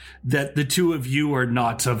that the two of you are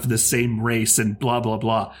not of the same race and blah blah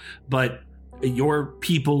blah, but your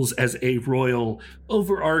peoples as a royal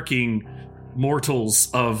overarching mortals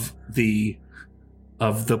of the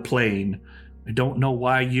plane. I don't know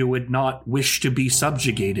why you would not wish to be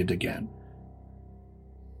subjugated again.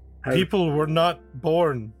 People were not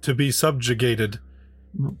born to be subjugated.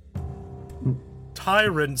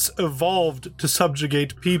 Tyrants evolved to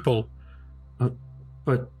subjugate people.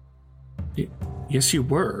 But yes, you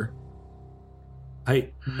were.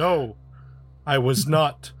 No, I was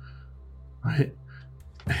not. Have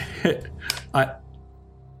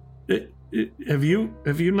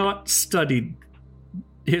you not studied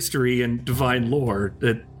history and divine lore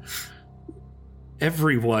that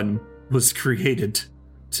everyone was created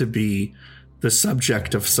to be the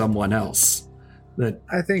subject of someone else? That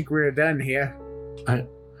I think we're done here.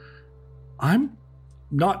 I'm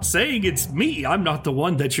not saying it's me. I'm not the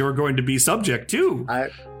one that you're going to be subject to.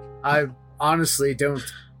 I honestly don't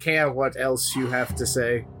care what else you have to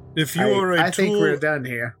say. If you are a tool, I think we're done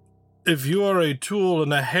here. If you are a tool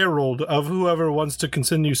and a herald of whoever wants to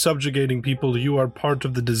continue subjugating people, you are part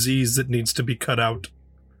of the disease that needs to be cut out.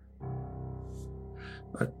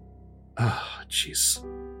 Jeez.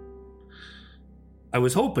 I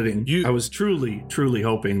was truly, truly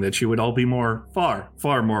hoping that you would all be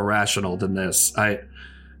far more rational than this.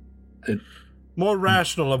 More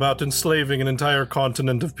rational about enslaving an entire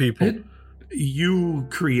continent of people. You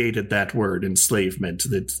created that word, enslavement.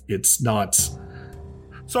 That it's not...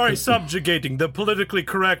 Sorry, subjugating, the politically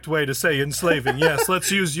correct way to say enslaving. Yes,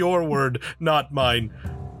 let's use your word, not mine.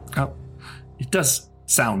 Oh, it does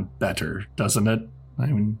sound better, doesn't it? I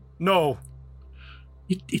mean... No.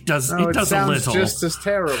 It does. No, it does sounds a little. Just as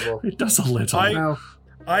terrible. It does a little.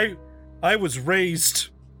 I was raised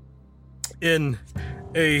in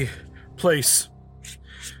a place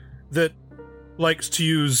that likes to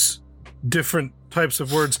use different types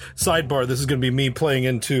of words. Sidebar: this is going to be me playing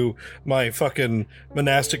into my fucking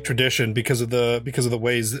monastic tradition because of the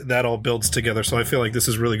ways that all builds together. So I feel like this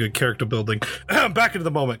is really good character building. Back into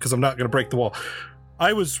the moment because I'm not going to break the wall.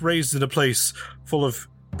 I was raised in a place full of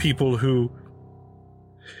people who,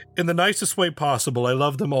 in the nicest way possible, I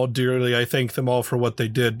love them all dearly, I thank them all for what they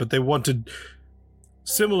did, but they wanted,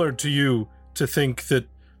 similar to you, to think that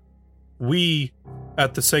we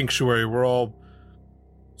at the sanctuary were all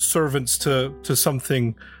servants to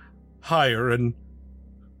something higher, and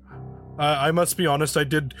I must be honest, I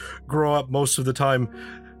did grow up most of the time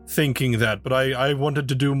thinking that, but I wanted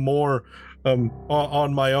to do more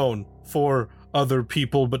on my own for other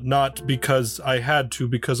people, but not because I had to,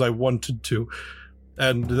 because I wanted to.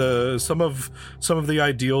 And some of the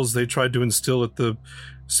ideals they tried to instill at the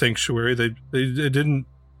sanctuary,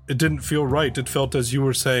 it didn't feel right. It felt, as you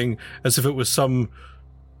were saying, as if it was some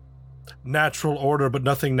natural order, but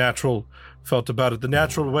nothing natural felt about it. The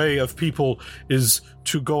natural way of people is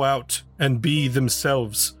to go out and be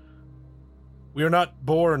themselves. We are not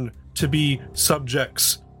born to be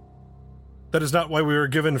subjects. That is not why we were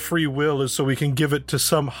given free will, is so we can give it to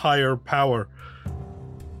some higher power.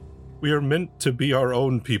 We are meant to be our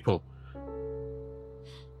own people.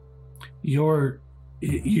 You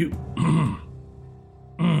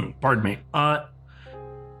pardon me.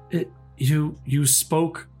 You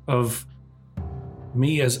spoke of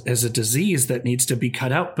me as a disease that needs to be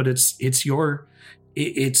cut out, but it's your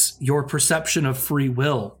perception of free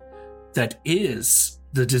will that is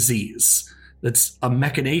the disease. That's a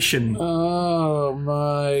machination. Oh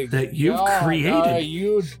my! That you've created. Are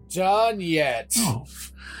you done yet? Oh,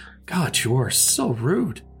 God, you are so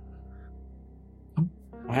rude.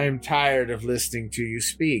 I am tired of listening to you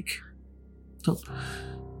speak.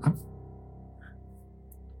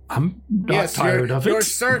 I'm not tired of it. Your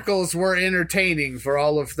circles were entertaining for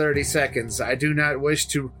all of 30 seconds. I do not wish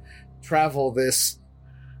to travel this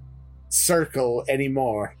circle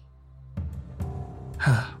anymore.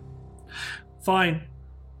 Fine.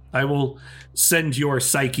 I will send your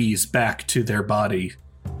psyches back to their body.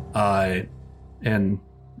 And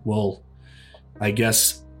we'll, I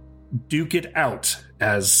guess, duke it out,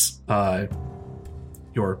 as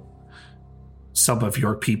some of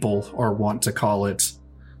your people are wont to call it.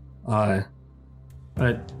 But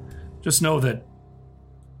just know that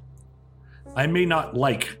I may not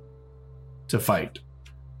like to fight.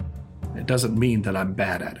 It doesn't mean that I'm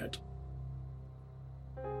bad at it.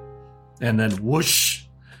 And then whoosh,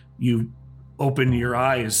 you open your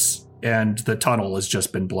eyes and the tunnel has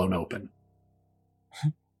just been blown open.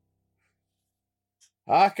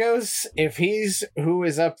 Arcos, if he's who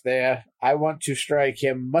is up there, I want to strike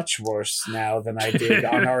him much worse now than I did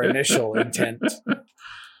on our initial intent.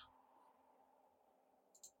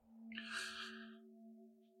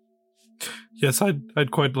 Yes,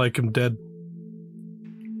 I'd quite like him dead.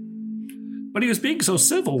 But he was being so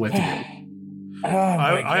civil with you.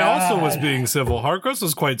 I also was being civil. Harkos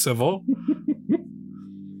was quite civil.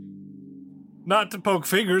 Not to poke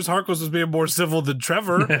fingers, Harkos was being more civil than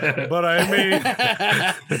Trevor, but I mean,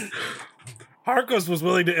 Harkos was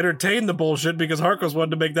willing to entertain the bullshit because Harkos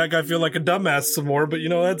wanted to make that guy feel like a dumbass some more. But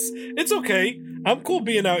it's okay. I'm cool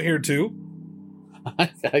being out here too.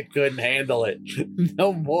 I couldn't handle it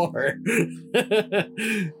no more.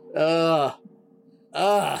 I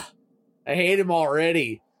hate him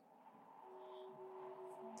already.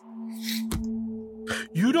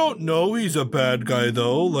 You don't know he's a bad guy,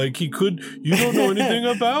 though. Like, you don't know anything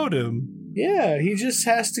about him. Yeah, he just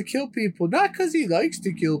has to kill people. Not because he likes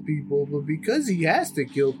to kill people, but because he has to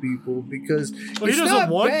kill people. Because he doesn't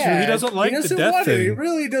want to. He doesn't like the death thing. He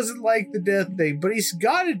really doesn't like the death thing, but he's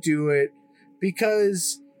got to do it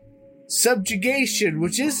because subjugation,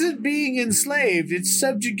 which isn't being enslaved, it's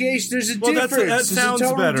subjugation. There's a difference. That sounds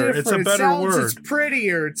better. It's a better word. It's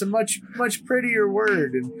prettier. It's a much prettier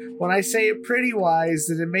word. And when I say it pretty wise,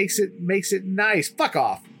 then it makes it nice. Fuck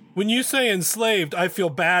off. When you say enslaved, I feel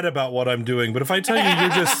bad about what I'm doing. But if I tell you you're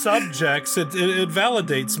just subjects, it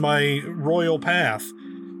validates my royal path.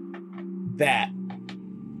 That.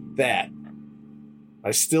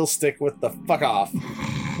 I still stick with the fuck off.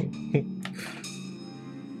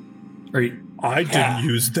 I didn't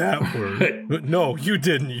use that word. No, you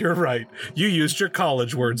didn't. You're right. You used your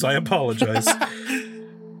college words. I apologize.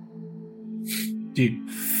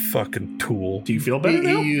 Fucking tool. Do you feel better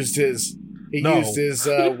now? He used his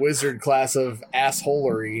wizard class of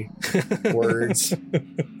assholery words.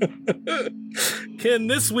 Ken,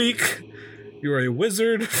 this week, you're a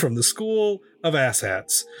wizard from the school of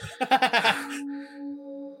asshats.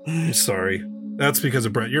 I'm sorry. That's because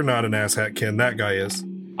of Brett. You're not an asshat, Ken. That guy is.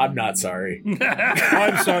 I'm not sorry.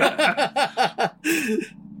 I'm sorry.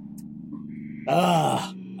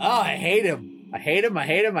 I hate him. I hate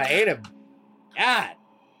him. God.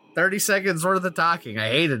 30 seconds worth of talking. I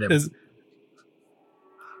hated him.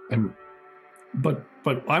 But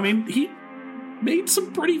I mean, he made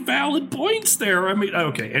some pretty valid points there. I mean,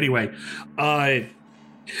 okay, anyway. I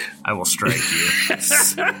will strike you.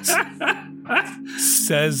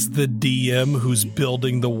 Says the DM who's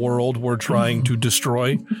building the world we're trying to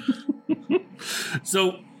destroy.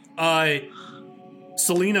 So,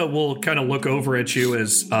 Selena will kind of look over at you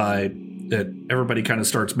as that everybody kind of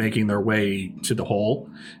starts making their way to the hole.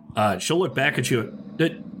 She'll look back at you.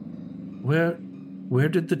 Where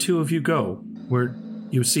did the two of you go? Where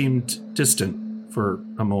you seemed distant for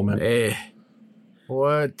a moment.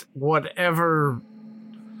 Whatever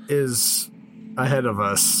is ahead of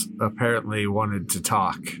us apparently wanted to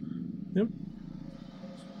talk. Yep.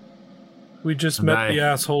 We just met the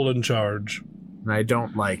asshole in charge. And I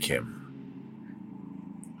don't like him.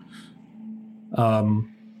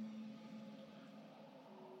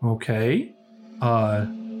 Okay.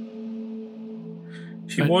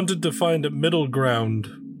 She wanted to find a middle ground.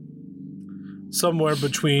 Somewhere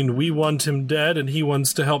between we want him dead and he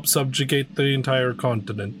wants to help subjugate the entire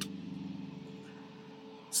continent.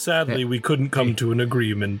 Sadly, we couldn't come to an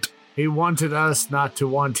agreement. He wanted us not to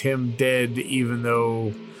want him dead, even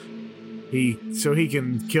though so he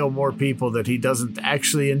can kill more people that he doesn't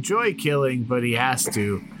actually enjoy killing, but he has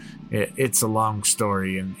to. It's a long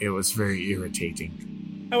story, and it was very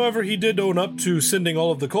irritating. However, he did own up to sending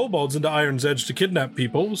all of the kobolds into Iron's Edge to kidnap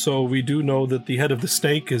people, so we do know that the head of the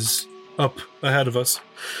snake is up ahead of us.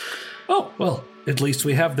 Oh, well, at least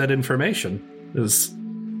we have that information.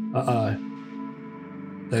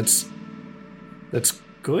 That's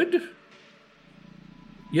good?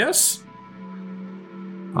 Yes?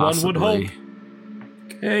 Possibly. One would hope.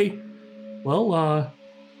 Okay. Well,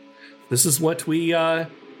 this is what we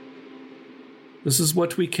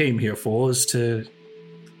came here for, is to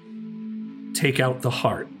take out the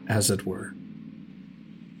heart, as it were.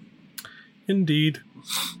 Indeed.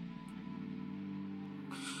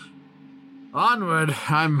 Onward.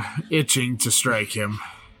 I'm itching to strike him.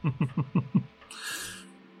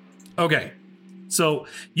 Okay. So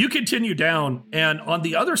you continue down, and on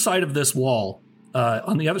the other side of this wall,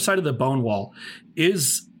 on the other side of the bone wall,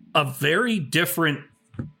 is a very different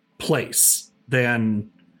place than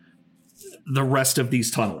the rest of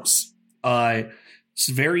these tunnels. It's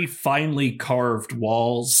very finely carved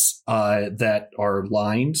walls that are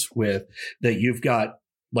lined with, that you've got,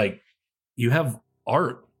 you have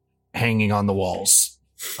art hanging on the walls.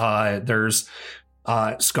 There's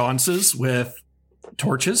sconces with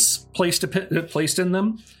torches placed in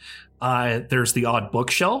them. There's the odd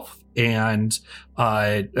bookshelf and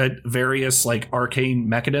various like arcane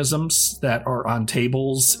mechanisms that are on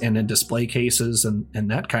tables and in display cases and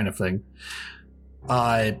that kind of thing.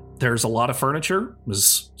 There's a lot of furniture.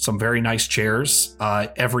 There's some very nice chairs.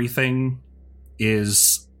 Everything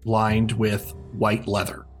is lined with white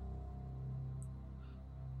leather.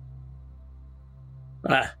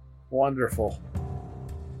 Wonderful.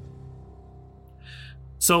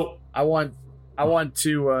 So I want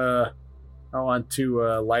to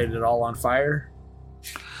light it all on fire.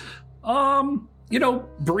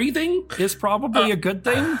 Breathing is probably a good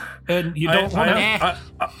thing, and you don't want to.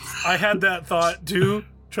 I had that thought too,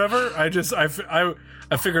 Trevor.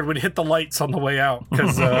 I figured we'd hit the lights on the way out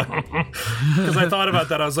because I thought about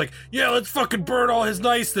that. I was like, yeah, let's fucking burn all his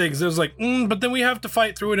nice things. It was like, but then we have to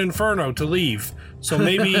fight through an inferno to leave. So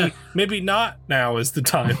maybe not now is the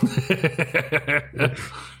time.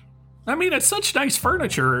 I mean, it's such nice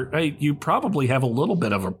furniture. You probably have a little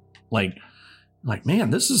bit of a like, man,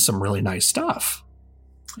 this is some really nice stuff.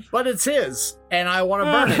 But it's his, and I want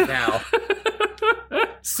to burn it now.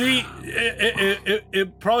 See,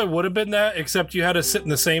 it probably would have been that, except you had to sit in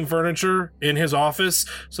the same furniture in his office.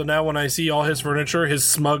 So now when I see all his furniture, his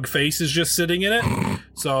smug face is just sitting in it.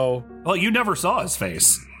 So, well, you never saw his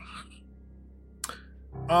face.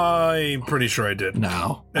 I'm pretty sure I did.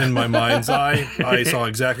 No. In my mind's eye, I saw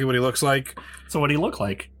exactly what he looks like. So what do he look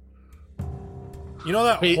like? You know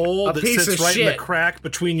that hole that sits right in the crack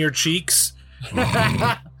between your cheeks?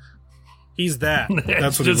 He's that.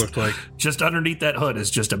 That's what he looked like. Just underneath that hood is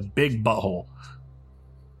just a big butthole.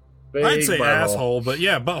 I'd say asshole, but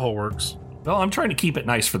yeah, butthole works. Well, I'm trying to keep it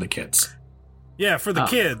nice for the kids. Yeah, for the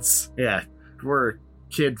kids. Yeah, we're a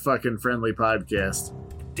kid fucking friendly podcast.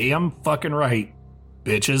 Damn fucking right,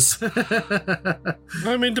 bitches.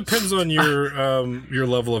 I mean, depends on your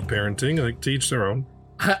level of parenting. Like, to each their own.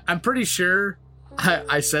 I'm pretty sure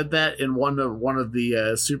I said that in one of the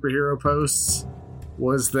superhero posts.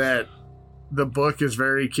 Was that the book is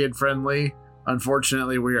very kid friendly?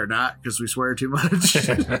 Unfortunately, we are not because we swear too much.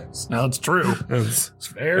 No, it's true. It's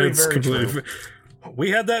very true.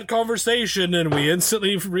 We had that conversation and we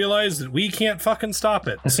instantly realized that we can't fucking stop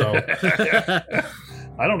it. So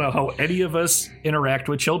I don't know how any of us interact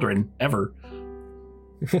with children ever.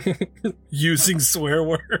 Using swear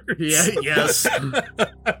words. Yeah. Yes.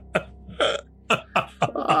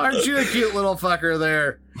 Aren't you a cute little fucker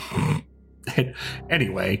there?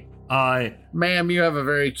 Anyway, ma'am, you have a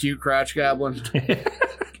very cute crotch goblin.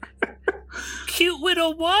 Cute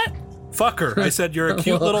little what? Fucker. I said you're a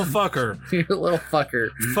cute little fucker. Cute little fucker.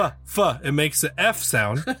 It makes the F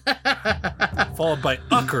sound. Followed by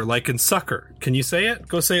ucker, like in sucker. Can you say it?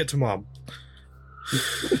 Go say it to mom.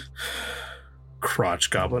 Crotch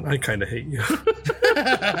goblin. I kind of hate you.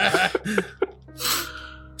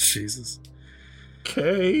 Jesus.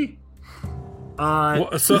 Okay.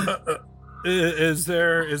 Is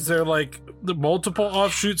there like the multiple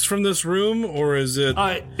offshoots from this room, or is it?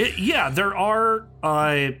 Yeah, there are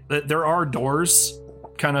doors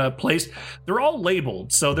kind of placed. They're all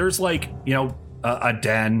labeled, so there's like a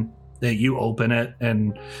den that you open it,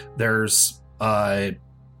 and there's there's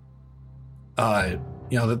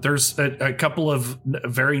a couple of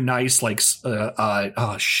very nice like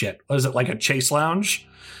what is it, like a chase lounge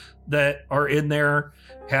that are in there.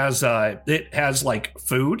 It has like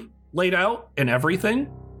food laid out and everything,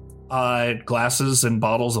 glasses and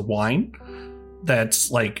bottles of wine.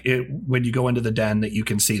 That's like it when you go into the den that you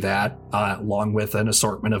can see that, along with an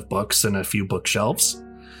assortment of books and a few bookshelves.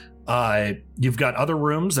 You've got other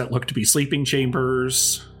rooms that look to be sleeping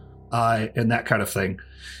chambers, and that kind of thing.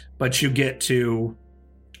 But you get to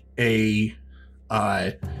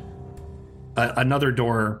another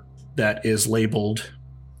door that is labeled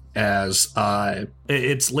as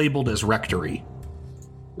it's labeled as rectory.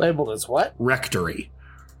 Labeled as what? Rectory.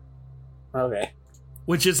 Okay.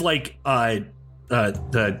 Which is like blah, blah,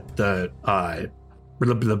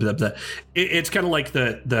 blah, blah. It's kind of like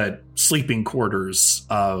the sleeping quarters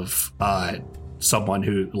of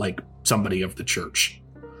somebody of the church.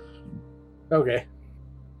 Okay.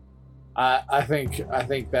 I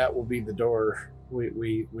think that will be the door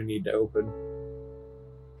we need to open.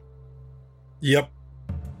 Yep.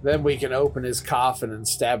 Then we can open his coffin and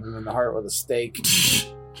stab him in the heart with a stake.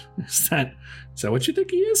 Is that what you think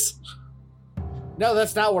he is? No,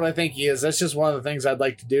 that's not what I think he is. That's just one of the things I'd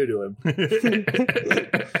like to do to him.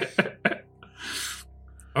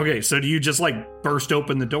 Okay, so do you just like burst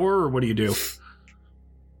open the door, or what do you do?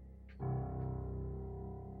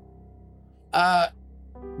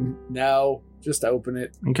 No. Just open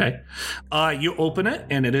it. Okay. You open it,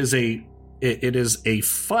 and it is a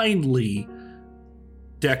finely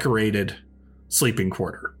decorated sleeping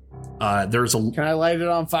quarter. Can I light it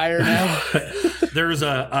on fire now? There's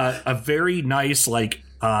a very nice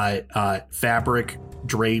fabric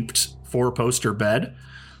draped 4-poster bed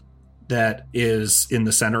that is in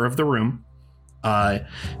the center of the room.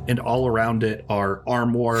 And all around it are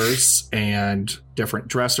armoires and different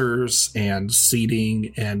dressers and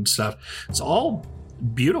seating and stuff. It's all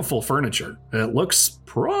beautiful furniture. It looks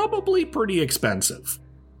probably pretty expensive.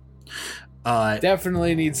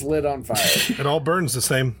 Definitely needs lit on fire. It all burns the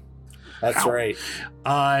same. That's right.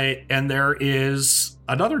 And there is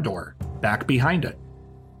another door back behind it.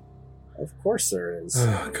 Of course there is.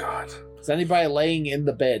 Oh, God. Is anybody laying in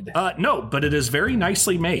the bed? No, but it is very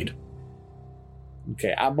nicely made.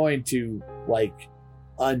 Okay, I'm going to,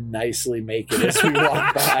 unnicely make it as we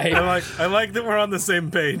walk by. I like that we're on the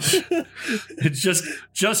same page. It's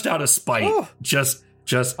just out of spite. Oh. Just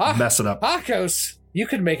mess it up. Akos, you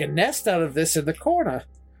could make a nest out of this in the corner.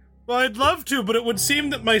 Well, I'd love to, but it would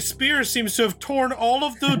seem that my spear seems to have torn all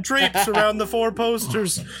of the drapes around the 4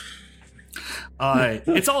 posters.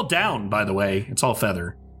 It's all down, by the way. It's all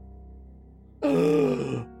feather.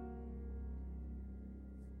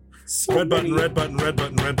 Red button.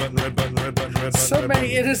 So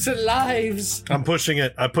many innocent lives. I'm pushing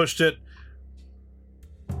it. I pushed it.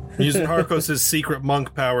 Using Harkos' secret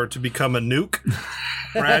monk power to become a nuke.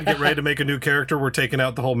 Brad, get ready to make a new character. We're taking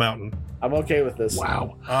out the whole mountain. I'm okay with this.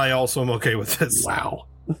 Wow. I also am okay with this. Wow.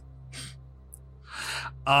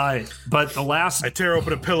 But the last... I tear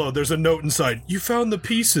open a pillow. There's a note inside. You found the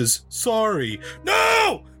pieces. Sorry.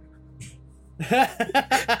 No! My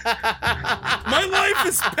life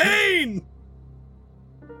is pain!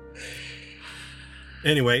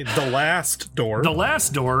 Anyway, the last door. The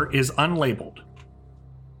last door is unlabeled.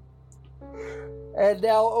 And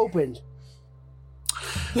now open.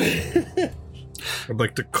 I'd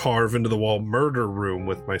like to carve into the wall murder room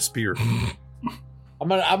with my spear. I'm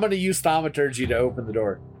gonna use thaumaturgy to open the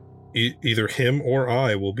door. Either him or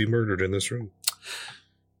I will be murdered in this room.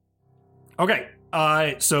 Okay,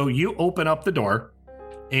 so you open up the door,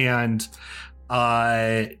 and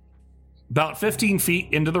about 15 feet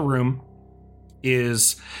into the room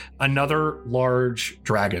is another large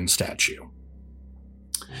dragon statue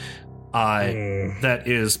that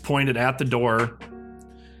is pointed at the door,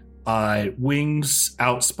 wings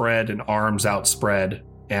outspread and arms outspread,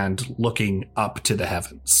 and looking up to the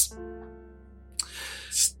heavens.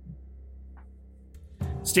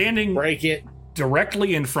 Standing break it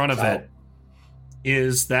directly in front of it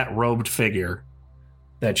is that robed figure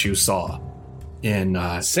that you saw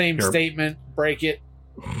in same statement. Break it.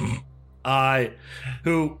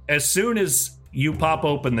 Who, as soon as you pop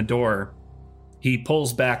open the door, he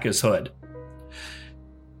pulls back his hood,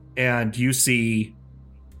 and you see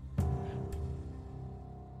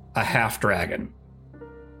a half dragon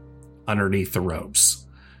underneath the robes,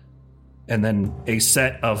 and then a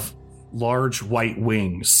set of large white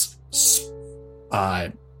wings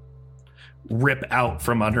rip out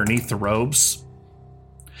from underneath the robes,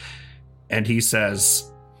 and he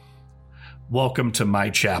says, "Welcome to my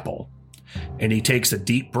chapel." And he takes a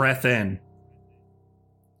deep breath in,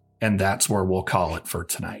 and that's where we'll call it for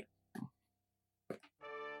tonight.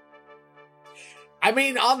 I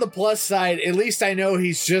mean, on the plus side, at least I know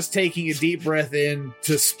he's just taking a deep breath in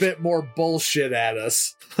to spit more bullshit at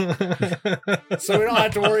us. So we don't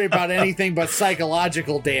have to worry about anything but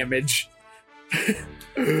psychological damage.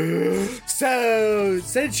 So,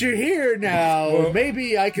 since you're here now,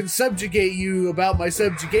 maybe I can subjugate you about my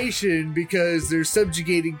subjugation, because there's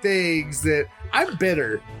subjugating things that I'm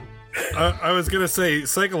bitter. I was going to say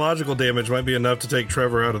psychological damage might be enough to take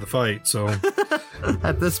Trevor out of the fight, so...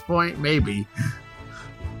 At this point, maybe.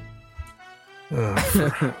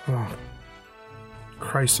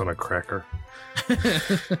 Christ on a cracker.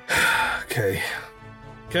 Okay.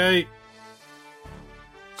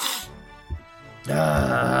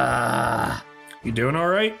 You doing all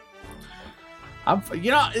right? I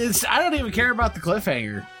don't even care about the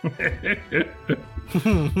cliffhanger.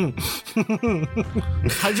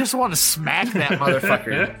 I just want to smack that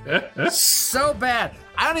motherfucker so bad.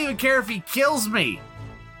 I don't even care if he kills me.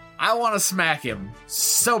 I want to smack him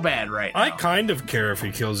so bad right now. I kind of care if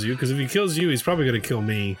he kills you, because if he kills you, he's probably going to kill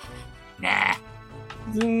me. Nah.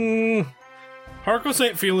 Harkos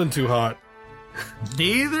ain't feeling too hot.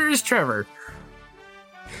 Neither is Trevor.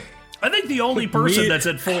 I think the only person that's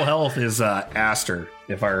at full health is Aster,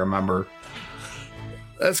 if I remember.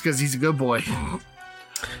 That's because he's a good boy.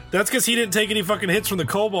 That's because he didn't take any fucking hits from the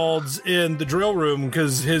kobolds in the drill room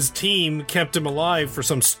because his team kept him alive for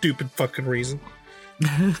some stupid fucking reason.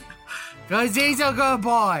 Because he's a good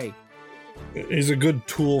boy. He's a good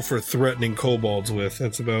tool for threatening kobolds with.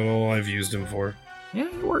 That's about all I've used him for. Yeah,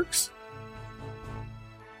 it works.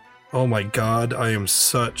 Oh my god, I am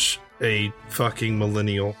such a fucking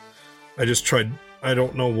millennial. I just tried, I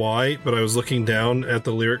don't know why, but I was looking down at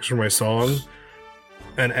the lyrics for my song,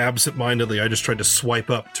 and absentmindedly I just tried to swipe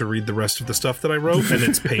up to read the rest of the stuff that I wrote, and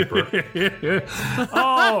it's paper.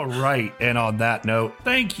 All right. And on that note,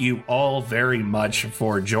 thank you all very much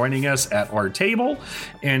for joining us at our table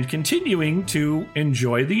and continuing to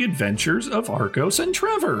enjoy the adventures of Arcos and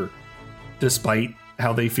Trevor, despite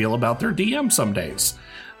how they feel about their DM some days.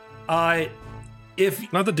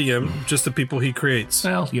 If not the DM, just the people he creates.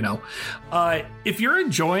 Well, you know, if you're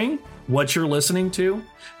enjoying what you're listening to,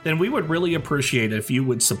 then we would really appreciate it if you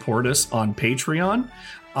would support us on Patreon.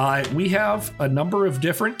 We have a number of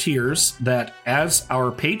different tiers that, as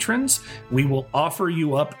our patrons, we will offer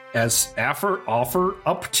you up as offer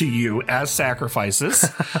up to you as sacrifices,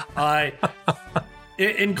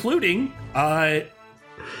 including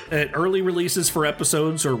early releases for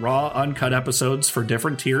episodes or raw uncut episodes for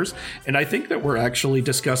different tiers. And I think that we're actually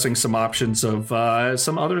discussing some options of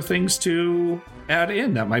some other things to add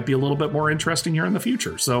in that might be a little bit more interesting here in the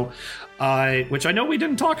future. So, which I know we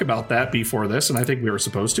didn't talk about that before this, and I think we were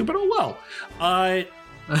supposed to, but oh well.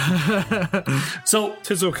 So,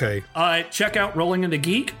 'tis okay. Check out Rolling in the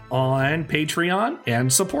Geek on Patreon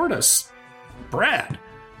and support us. Brad,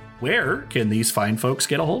 where can these fine folks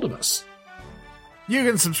get a hold of us? You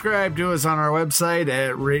can subscribe to us on our website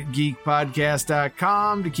at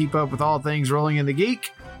ritgeekpodcast.com to keep up with all things Rolling in the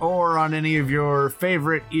Geek, or on any of your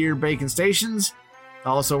favorite ear bacon stations.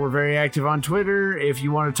 Also, we're very active on Twitter. If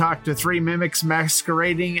you want to talk to three mimics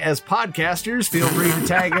masquerading as podcasters, feel free to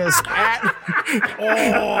tag us at...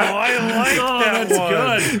 I like that that's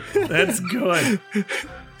one. Good. That's good.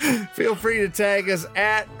 Feel free to tag us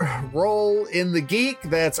at Roll in the Geek.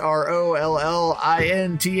 That's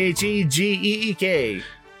ROLLINTHEGEEK.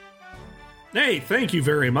 Hey, thank you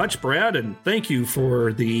very much, Brad, and thank you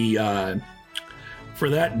for the for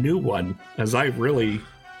that new one, as I really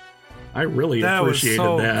appreciated that. Was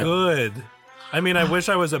so good. I mean, I wish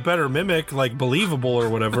I was a better mimic, like believable or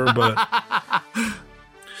whatever, but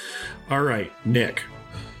all right, Nick.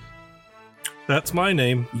 That's my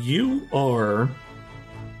name. You are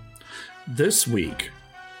this week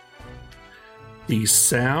the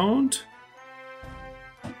sound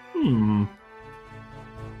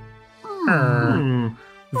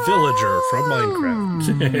villager from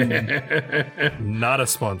Minecraft. Not a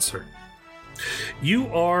sponsor. You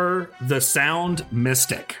are the sound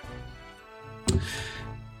mystic.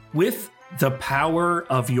 With the power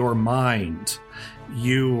of your mind,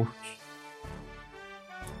 you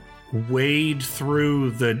wade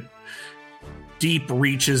through the deep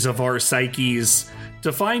reaches of our psyches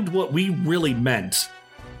to find what we really meant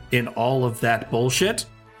in all of that bullshit.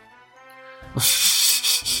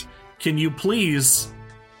 Can you please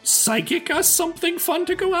psychic us something fun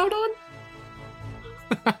to go out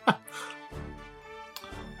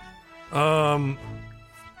on?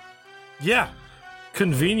 Yeah.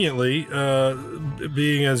 Conveniently,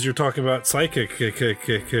 being as you're talking about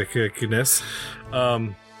psychic-ness,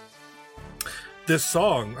 this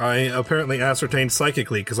song I apparently ascertained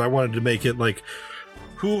psychically because I wanted to make it like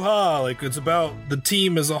hoo-ha, like it's about the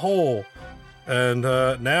team as a whole. And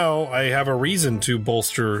now I have a reason to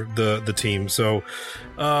bolster the team. So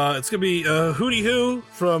it's going to be Hootie Hoo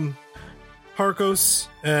from Harkos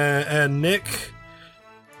and Nick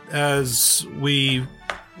as we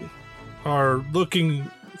are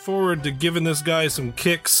looking forward to giving this guy some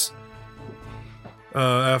kicks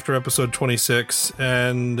after episode 26.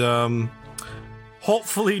 And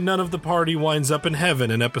hopefully none of the party winds up in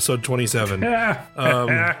heaven in episode 27.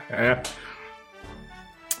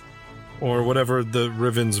 Or whatever the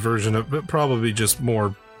Riven's version of, but probably just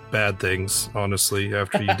more bad things, honestly,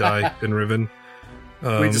 after you die in Riven.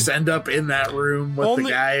 We just end up in that room with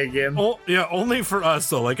the guy again. Yeah, only for us,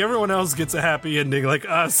 though. Like, everyone else gets a happy ending like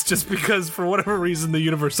us, just because for whatever reason the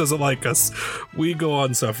universe doesn't like us. We go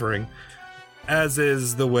on suffering, as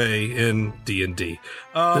is the way in D&D.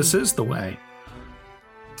 This is the way.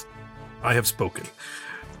 I have spoken.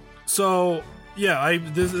 So... yeah,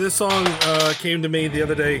 this song came to me the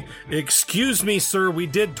other day. Excuse me, sir, we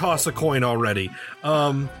did toss a coin already.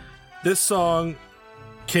 This song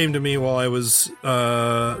came to me while I was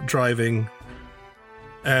driving,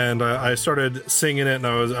 and I started singing it, and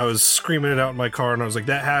I was screaming it out in my car, and I was like,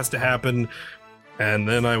 that has to happen. And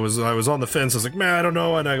then I was on the fence. I was like, man, I don't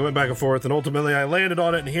know. And I went back and forth, and ultimately I landed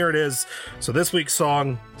on it, and here it is. So this week's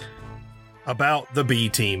song about the B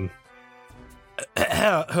team.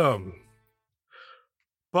 Bum,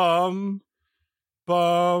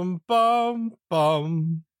 bum, bum,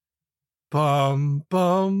 bum, bum,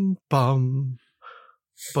 bum, bum,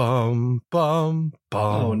 bum, bum,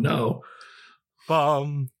 bum. Oh no.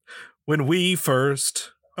 Bum. When we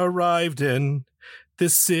first arrived in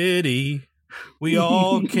this city, we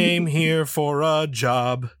all came here for a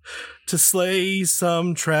job to slay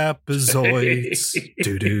some trapezoids.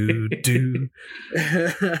 Do.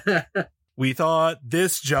 We thought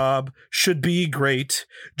this job should be great.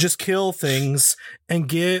 Just kill things and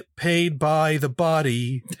get paid by the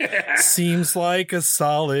body. Seems like a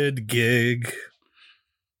solid gig.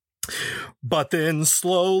 But then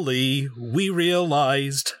slowly we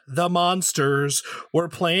realized the monsters were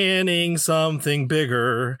planning something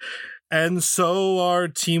bigger. And so our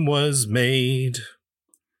team was made.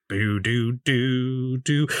 Boo doo doo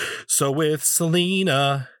doo. So with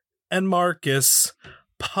Selena and Marcus,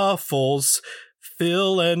 Puffles,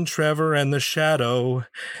 Phil and Trevor and the Shadow,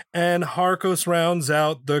 and Harkos rounds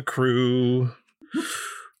out the crew.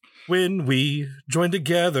 When we joined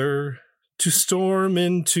together to storm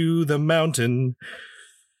into the mountain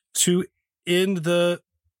to end the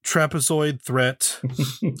trapezoid threat.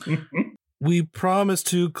 We promise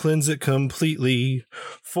to cleanse it completely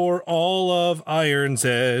for all of Iron's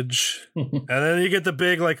Edge. And then you get the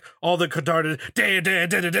big, like, all the cathartic, like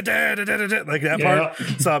that part.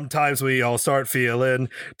 Sometimes we all start feeling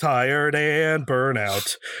tired and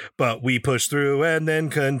burnout, but we push through and then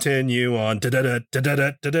continue on.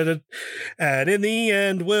 And in the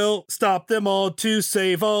end, we'll stop them all to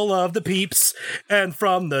save all of the peeps. And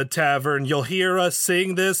from the tavern, you'll hear us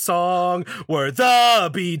sing this song. We're the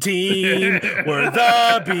B team. We're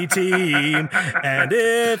the B team. And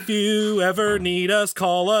if you ever need us,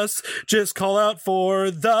 call us. Just call out for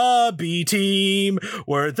the B team.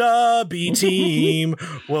 We're the B team.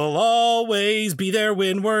 We'll always be there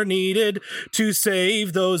when we're needed to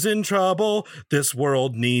save those in trouble. This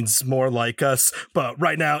world needs more like us, but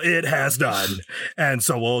right now it has none. And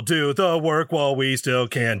so we'll do the work while we still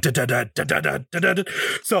can.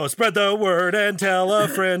 So spread the word and tell a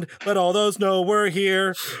friend. Let all those know we're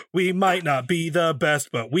here. We might not be the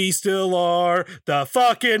best, but we still are the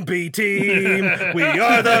fucking B team. We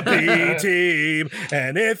are the B team.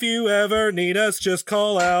 And if you ever need us, just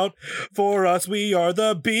call out for us. We are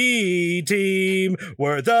the B team.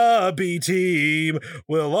 We're the B team.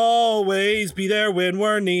 We'll always be there when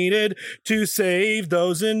we're needed to save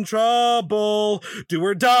those in trouble. Do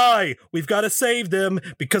or die. We've got to save them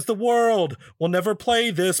because the world will never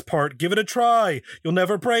play this part. Give it a try. You'll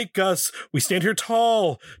never break us. We stand here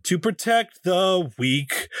tall to protect the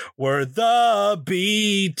weak. We're the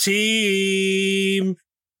B team.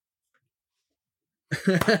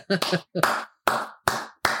 What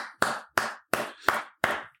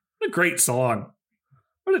a great song.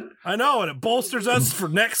 I know, and it bolsters us for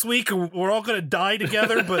next week. We're all going to die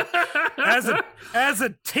together, but as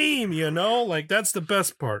a team, you know, like that's the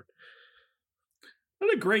best part.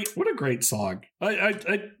 What a great song.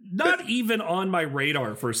 I not even on my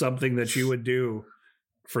radar for something that you would do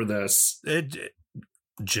for this. It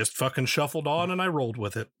just fucking shuffled on and I rolled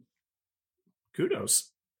with it.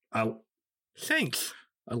 Kudos. Thanks.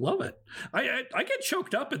 I love it. I get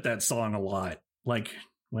choked up at that song a lot. Like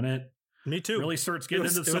when it Me too. really starts getting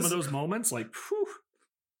into some of those moments, like whew.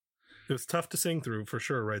 It was tough to sing through for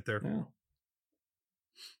sure right there. Yeah.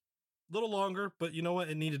 A little longer, but you know what?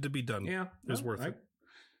 It needed to be done. Yeah. It was worth it.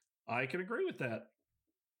 I can agree with that.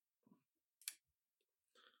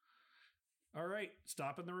 All right.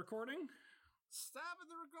 Stopping the recording. Stopping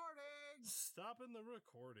the recording. Stopping the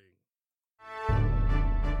recording.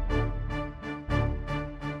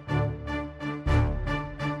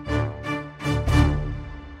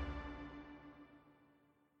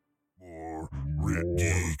 More Red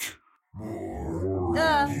Geek. More.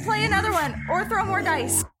 Play another one or throw more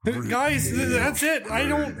dice. Guys, that's it. I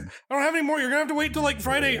don't have any more. You're gonna have to wait till like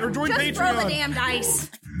Friday or join Just Patreon. throw the damn dice.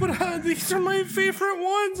 But these are my favorite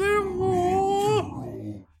ones.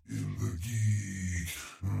 Roll in the geek.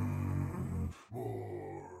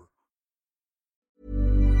 More.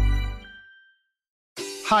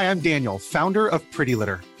 Hi, I'm Daniel, founder of Pretty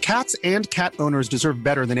Litter. Cats and cat owners deserve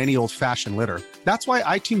better than any old-fashioned litter. That's why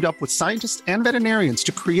I teamed up with scientists and veterinarians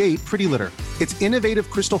to create Pretty Litter. Its innovative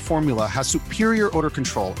crystal formula has superior odor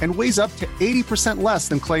control and weighs up to 80% less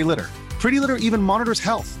than clay litter. Pretty Litter even monitors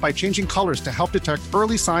health by changing colors to help detect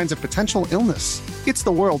early signs of potential illness. It's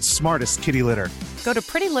the world's smartest kitty litter. Go to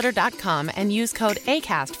prettylitter.com and use code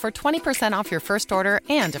ACAST for 20% off your first order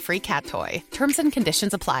and a free cat toy. Terms and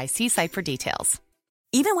conditions apply. See site for details.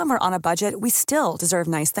 Even when we're on a budget, we still deserve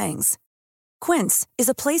nice things. Quince is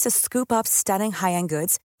a place to scoop up stunning high-end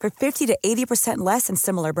goods for 50 to 80% less than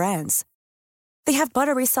similar brands. They have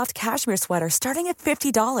buttery soft cashmere sweaters starting at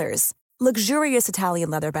 $50, luxurious Italian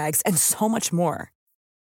leather bags, and so much more.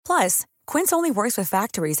 Plus, Quince only works with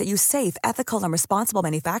factories that use safe, ethical, and responsible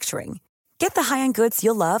manufacturing. Get the high-end goods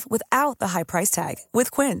you'll love without the high price tag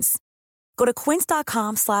with Quince. Go to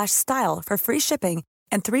quince.com/style for free shipping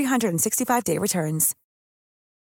and 365-day returns.